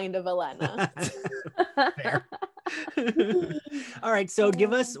 I'm kind of Elena. Fair. All right, so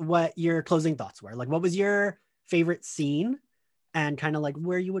give us what your closing thoughts were. Like, what was your favorite scene, and kind of like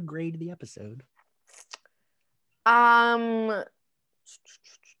where you would grade the episode? My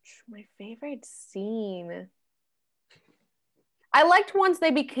favorite scene. I liked once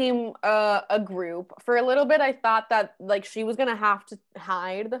they became a group. For a little bit, I thought that like she was gonna have to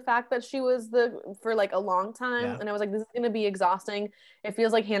hide the fact that she was for like a long time, and I was like, this is gonna be exhausting. It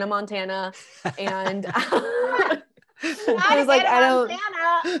feels like Hannah Montana, and I was like, I don't,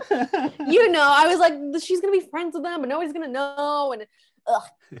 you know, I was like, she's gonna be friends with them, and nobody's gonna know, and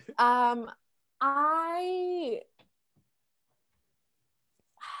I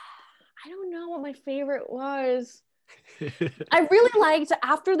don't know what my favorite was. I really liked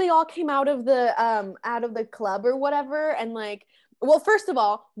after they all came out of the club or whatever, and like, well, first of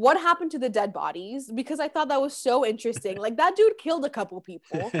all, what happened to the dead bodies? Because I thought that was so interesting. Like that dude killed a couple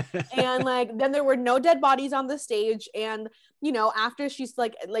people, and like then there were no dead bodies on the stage, and you know after she's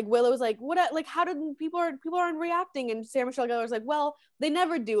like Willow was like, what, like how did people aren't reacting, and Sarah Michelle Gellar was like, well, they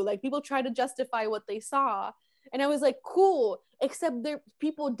never do. Like people try to justify what they saw. And I was like, cool, except their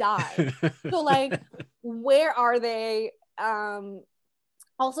people die. So like, where are they?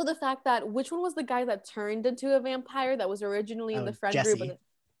 Also the fact that, which one was the guy that turned into a vampire that was originally in the friend Jesse. group?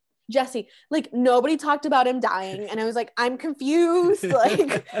 Jesse, like nobody talked about him dying, and I was like, I'm confused.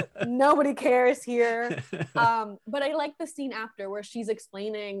 Like nobody cares here. But I like the scene after where she's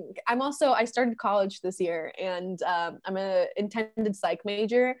explaining. I started college this year, and I'm an intended psych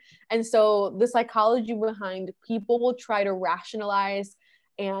major, and so the psychology behind people will try to rationalize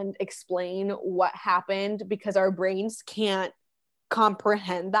and explain what happened because our brains can't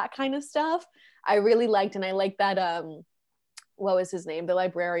comprehend that kind of stuff. I really liked, and I like that what was his name? The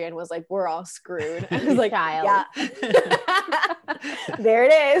librarian was like, we're all screwed. I was like, yeah. There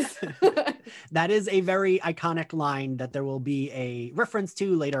it is. That is a very iconic line that there will be a reference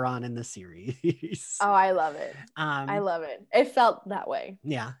to later on in the series. Oh, I love it. I love it. It felt that way.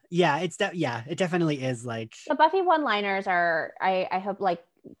 Yeah. It definitely is. Like the Buffy one-liners are, I hope like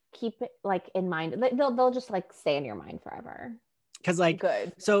keep it like in mind. They'll just like stay in your mind forever. Because like,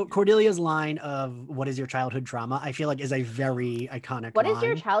 good. So Cordelia's line of "What is your childhood trauma?" I feel like is a very iconic. What line. is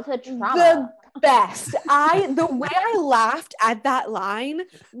your childhood trauma? The best. The way I laughed at that line,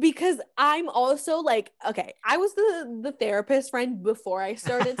 because I'm also like, okay, I was the therapist friend before I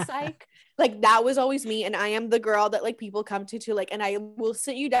started psych. Like that was always me, and I am the girl that like people come to like, and I will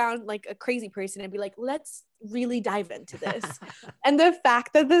sit you down like a crazy person and be like, let's really dive into this. And the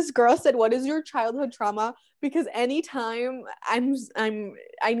fact that this girl said, what is your childhood trauma? Because anytime I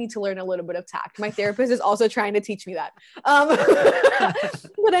need to learn a little bit of tact. My therapist is also trying to teach me that.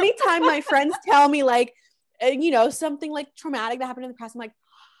 But anytime my friends tell me like, you know, something like traumatic that happened in the past. I'm like,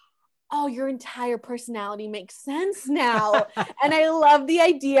 oh, your entire personality makes sense now. And I love the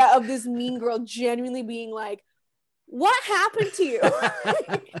idea of this mean girl genuinely being like, what happened to you?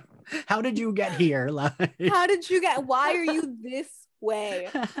 How did you get here? How did you get, why are you this way?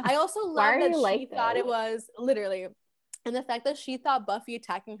 I also love that she thought it was literally, and the fact that she thought Buffy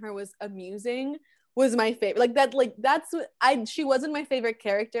attacking her was amusing was my favorite. Like that, like that's what she wasn't my favorite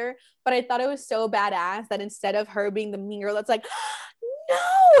character, but I thought it was so badass that instead of her being the mean girl that's like,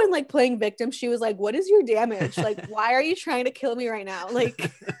 no, and like playing victim, she was like, what is your damage? Like, why are you trying to kill me right now?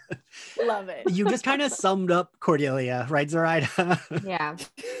 Like, love it. You just kind of summed up Cordelia, right, Zoraida? Yeah.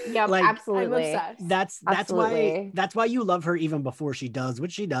 Yeah, like, absolutely. I'm obsessed. That's why you love her even before she does,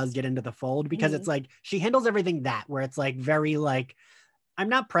 which she does get into the fold, because it's like she handles everything that where it's like very like, I'm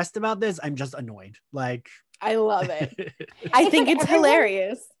not pressed about this, I'm just annoyed. Like, I love it. I think like it's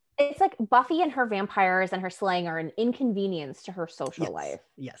hilarious. It's like Buffy and her vampires and her slaying are an inconvenience to her social life.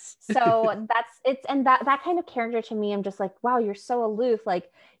 Yes. So that kind of character to me, I'm just like, wow, you're so aloof.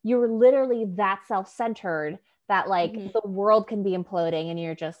 Like you're literally that self-centered that like the world can be imploding and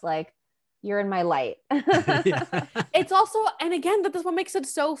you're just like, you're in my light. It's also, and again, that's what makes it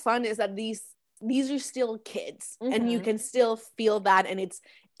so fun is that these are still kids and you can still feel that, and it's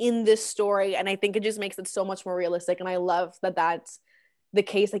in this story. And I think it just makes it so much more realistic. And I love that that's the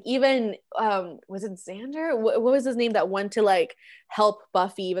case. Like even was it Xander, what was his name, that went to like help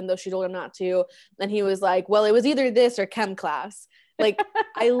Buffy even though she told him not to, and he was like, well, it was either this or chem class. Like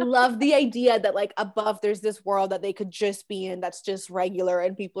I love the idea that like above there's this world that they could just be in that's just regular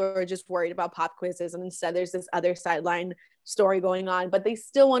and people are just worried about pop quizzes, and instead there's this other sideline story going on, but they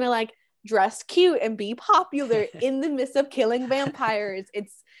still want to like dress cute and be popular in the midst of killing vampires.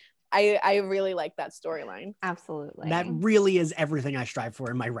 I really like that storyline. Absolutely. That really is everything I strive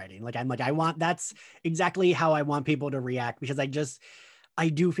for in my writing. Like, I'm like, that's exactly how I want people to react, because I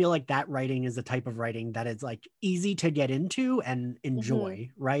do feel like that writing is a type of writing that is like easy to get into and enjoy,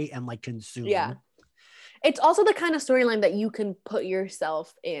 right? And like consume. Yeah. It's also the kind of storyline that you can put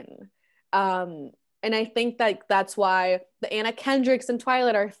yourself in. And I think that that's why the Anna Kendricks and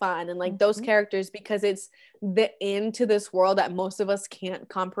Twilight are fun, and like those characters, because it's the into this world that most of us can't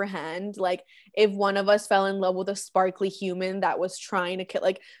comprehend. Like if one of us fell in love with a sparkly human that was trying to kill,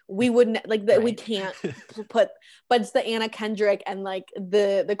 like we wouldn't like that. Right. We can't put, but it's the Anna Kendrick and like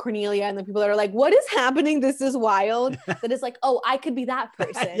the Cornelia and the people that are like, what is happening? This is wild. That is like, oh, I could be that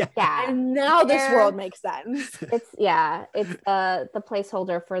person. Yeah. And now this world makes sense. It's the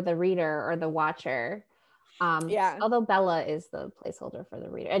placeholder for the reader or the watcher. Although Bella is the placeholder for the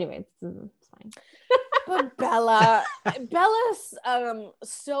reader. Anyway, it's fine. But Bella's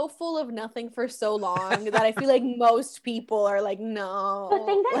so full of nothing for so long that I feel like most people are like, no. The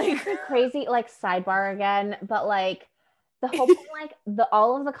thing that's like crazy, like sidebar again, but like the whole point, like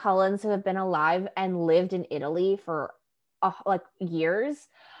all of the Cullens who have been alive and lived in Italy for like years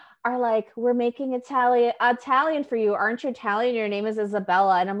are like, we're making Italian for you. Aren't you Italian? Your name is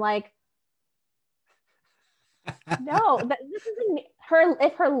Isabella. And I'm like, no, this isn't her.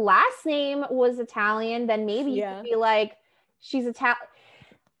 If her last name was Italian, then maybe you could be like, she's Italian.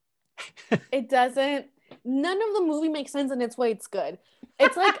 It doesn't. None of the movie makes sense, and it's why it's good.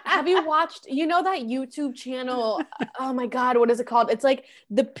 It's like, have you watched, you know, that YouTube channel? Oh my God, what is it called? It's like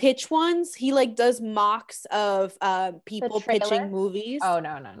the pitch ones. He like does mocks of people pitching movies. Oh,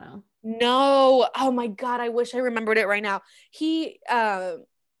 no. No. Oh my God, I wish I remembered it right now.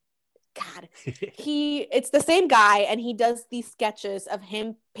 It's the same guy, and he does these sketches of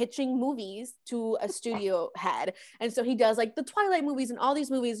him pitching movies to a studio head. And so he does like the Twilight movies and all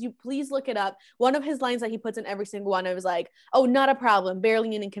these movies. You please look it up. One of his lines that he puts in every single one is like, oh, not a problem,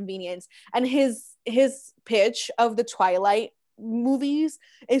 barely an inconvenience. And his pitch of the Twilight movies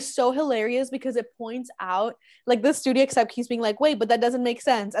is so hilarious because it points out like the studio exec keeps being like, wait, but that doesn't make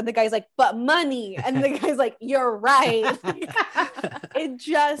sense, and the guy's like, but money, and the guy's like, you're right. It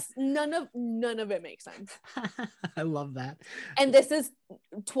just none of it makes sense. I love that. And this is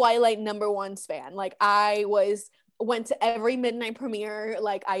Twilight #1 fan. Like I went to every midnight premiere.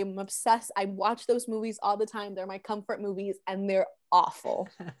 Like I'm obsessed. I watch those movies all the time. They're my comfort movies, and they're awful.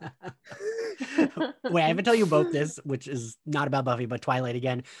 Wait, I have to tell you both this, which is not about Buffy, but Twilight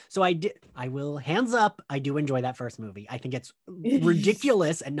again. So I will hands up, I do enjoy that first movie. I think it's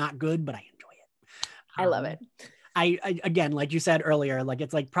ridiculous and not good, but I enjoy it. I love it. I again, like you said earlier, like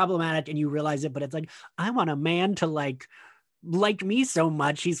it's like problematic and you realize it, but it's like, I want a man to like me so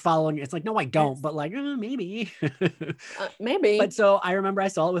much he's following. It's like, no, I don't, but like maybe. Maybe. But so I remember I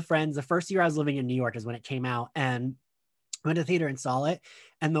saw it with friends. The first year I was living in New York is when it came out, and went to the theater and saw it,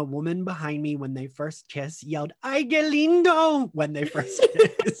 and the woman behind me when they first kissed yelled "Ay, qué lindo" when they first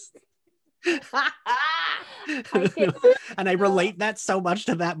kissed. And I relate that so much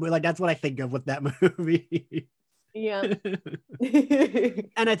to that movie. Like, that's what I think of with that movie. Yeah.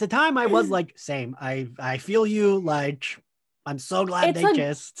 And at the time I was like, same. I feel you. Like, I'm so glad they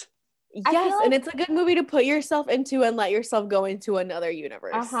kissed. Yes, and it's a good movie to put yourself into and let yourself go into another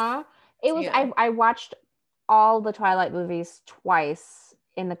universe. It was, I watched all the Twilight movies twice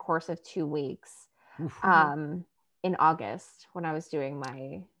in the course of 2 weeks. In August when I was doing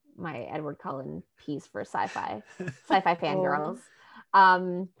my Edward Cullen piece for sci-fi fangirls.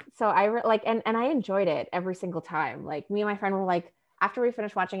 So I and I enjoyed it every single time. Like, me and my friend were like, after we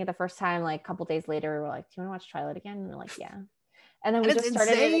finished watching it the first time, like a couple days later, we were like, do you want to watch Twilight again? And we're like, yeah. And then we just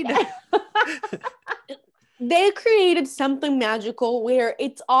started it again. They created something magical where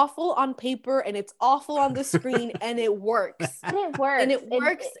it's awful on paper and it's awful on the screen, and it works. And it works. And it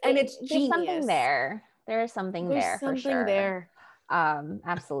works, and it's genius. There's something there. There is something there for sure. There.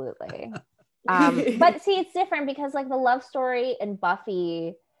 Absolutely. But see, it's different because like the love story in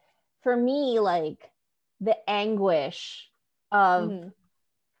Buffy, for me, like the anguish of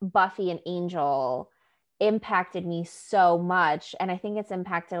Buffy and Angel impacted me so much, and I think it's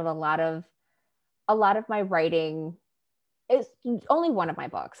impacted a lot of my writing. It's only one of my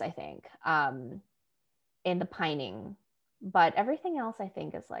books, I think, in The Pining, but everything else I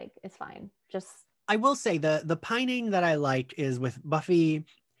think is like, it's fine. Just, I will say the Pining that I like is with Buffy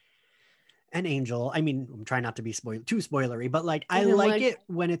and Angel. I mean, I'm trying not to be too spoilery, but like, I like it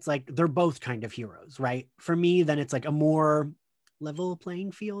when it's like they're both kind of heroes, right? For me, then it's like a more level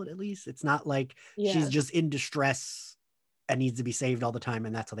playing field. At least it's not like she's just in distress and needs to be saved all the time,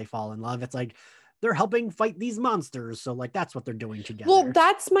 and that's how they fall in love. It's like they're helping fight these monsters, so like that's what they're doing together. Well,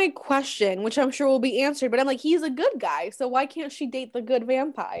 that's my question, which I'm sure will be answered, but I'm like, he's a good guy, so why can't she date the good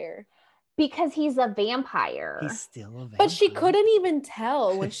vampire? Because he's a vampire. He's still a vampire. But she couldn't even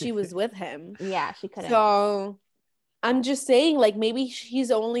tell when she was with him. Yeah, she couldn't. So I'm just saying, like, maybe she's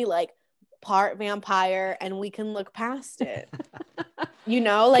only like part vampire and we can look past it. You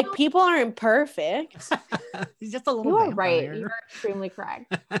know, like, people aren't perfect. He's just a little You are vampire. right. You are extremely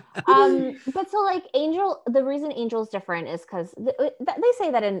correct. But so like Angel, the reason Angel's different is because they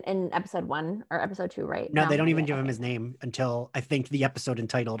say that in episode 1 or episode 2, right? No, they don't even give him his name until I think the episode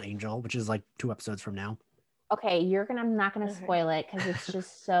entitled Angel, which is like 2 episodes from now. Okay, I'm not gonna spoil it because it's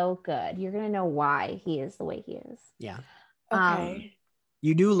just so good. You're gonna know why he is the way he is. Yeah. Okay.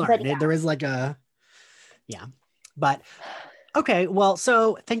 You do learn. Yeah. There is like but okay, well,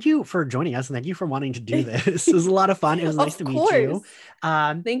 so thank you for joining us and thank you for wanting to do this. It was a lot of fun. It was nice to meet you.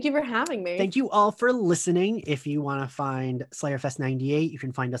 Thank you for having me. Thank you all for listening. If you want to find Slayerfest 98, you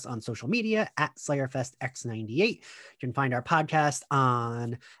can find us on social media at SlayerFestX98. You can find our podcast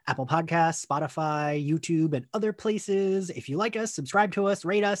on Apple Podcasts, Spotify, YouTube, and other places. If you like us, subscribe to us,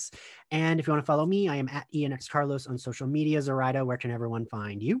 rate us. And if you want to follow me, I am at IanXCarlos on social media. Zoraida, where can everyone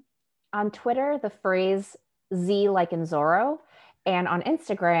find you? On Twitter, the phrase Z like in Zorro, and on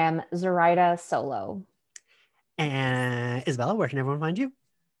Instagram, Zoraida Solo. And Isabella, where can everyone find you?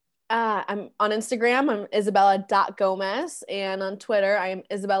 I'm on Instagram, I'm Isabella.Gomez, and on Twitter, I am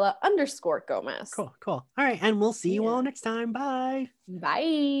Isabella_Gomez. Cool. All right, and we'll see you all next time. Bye.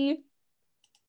 Bye.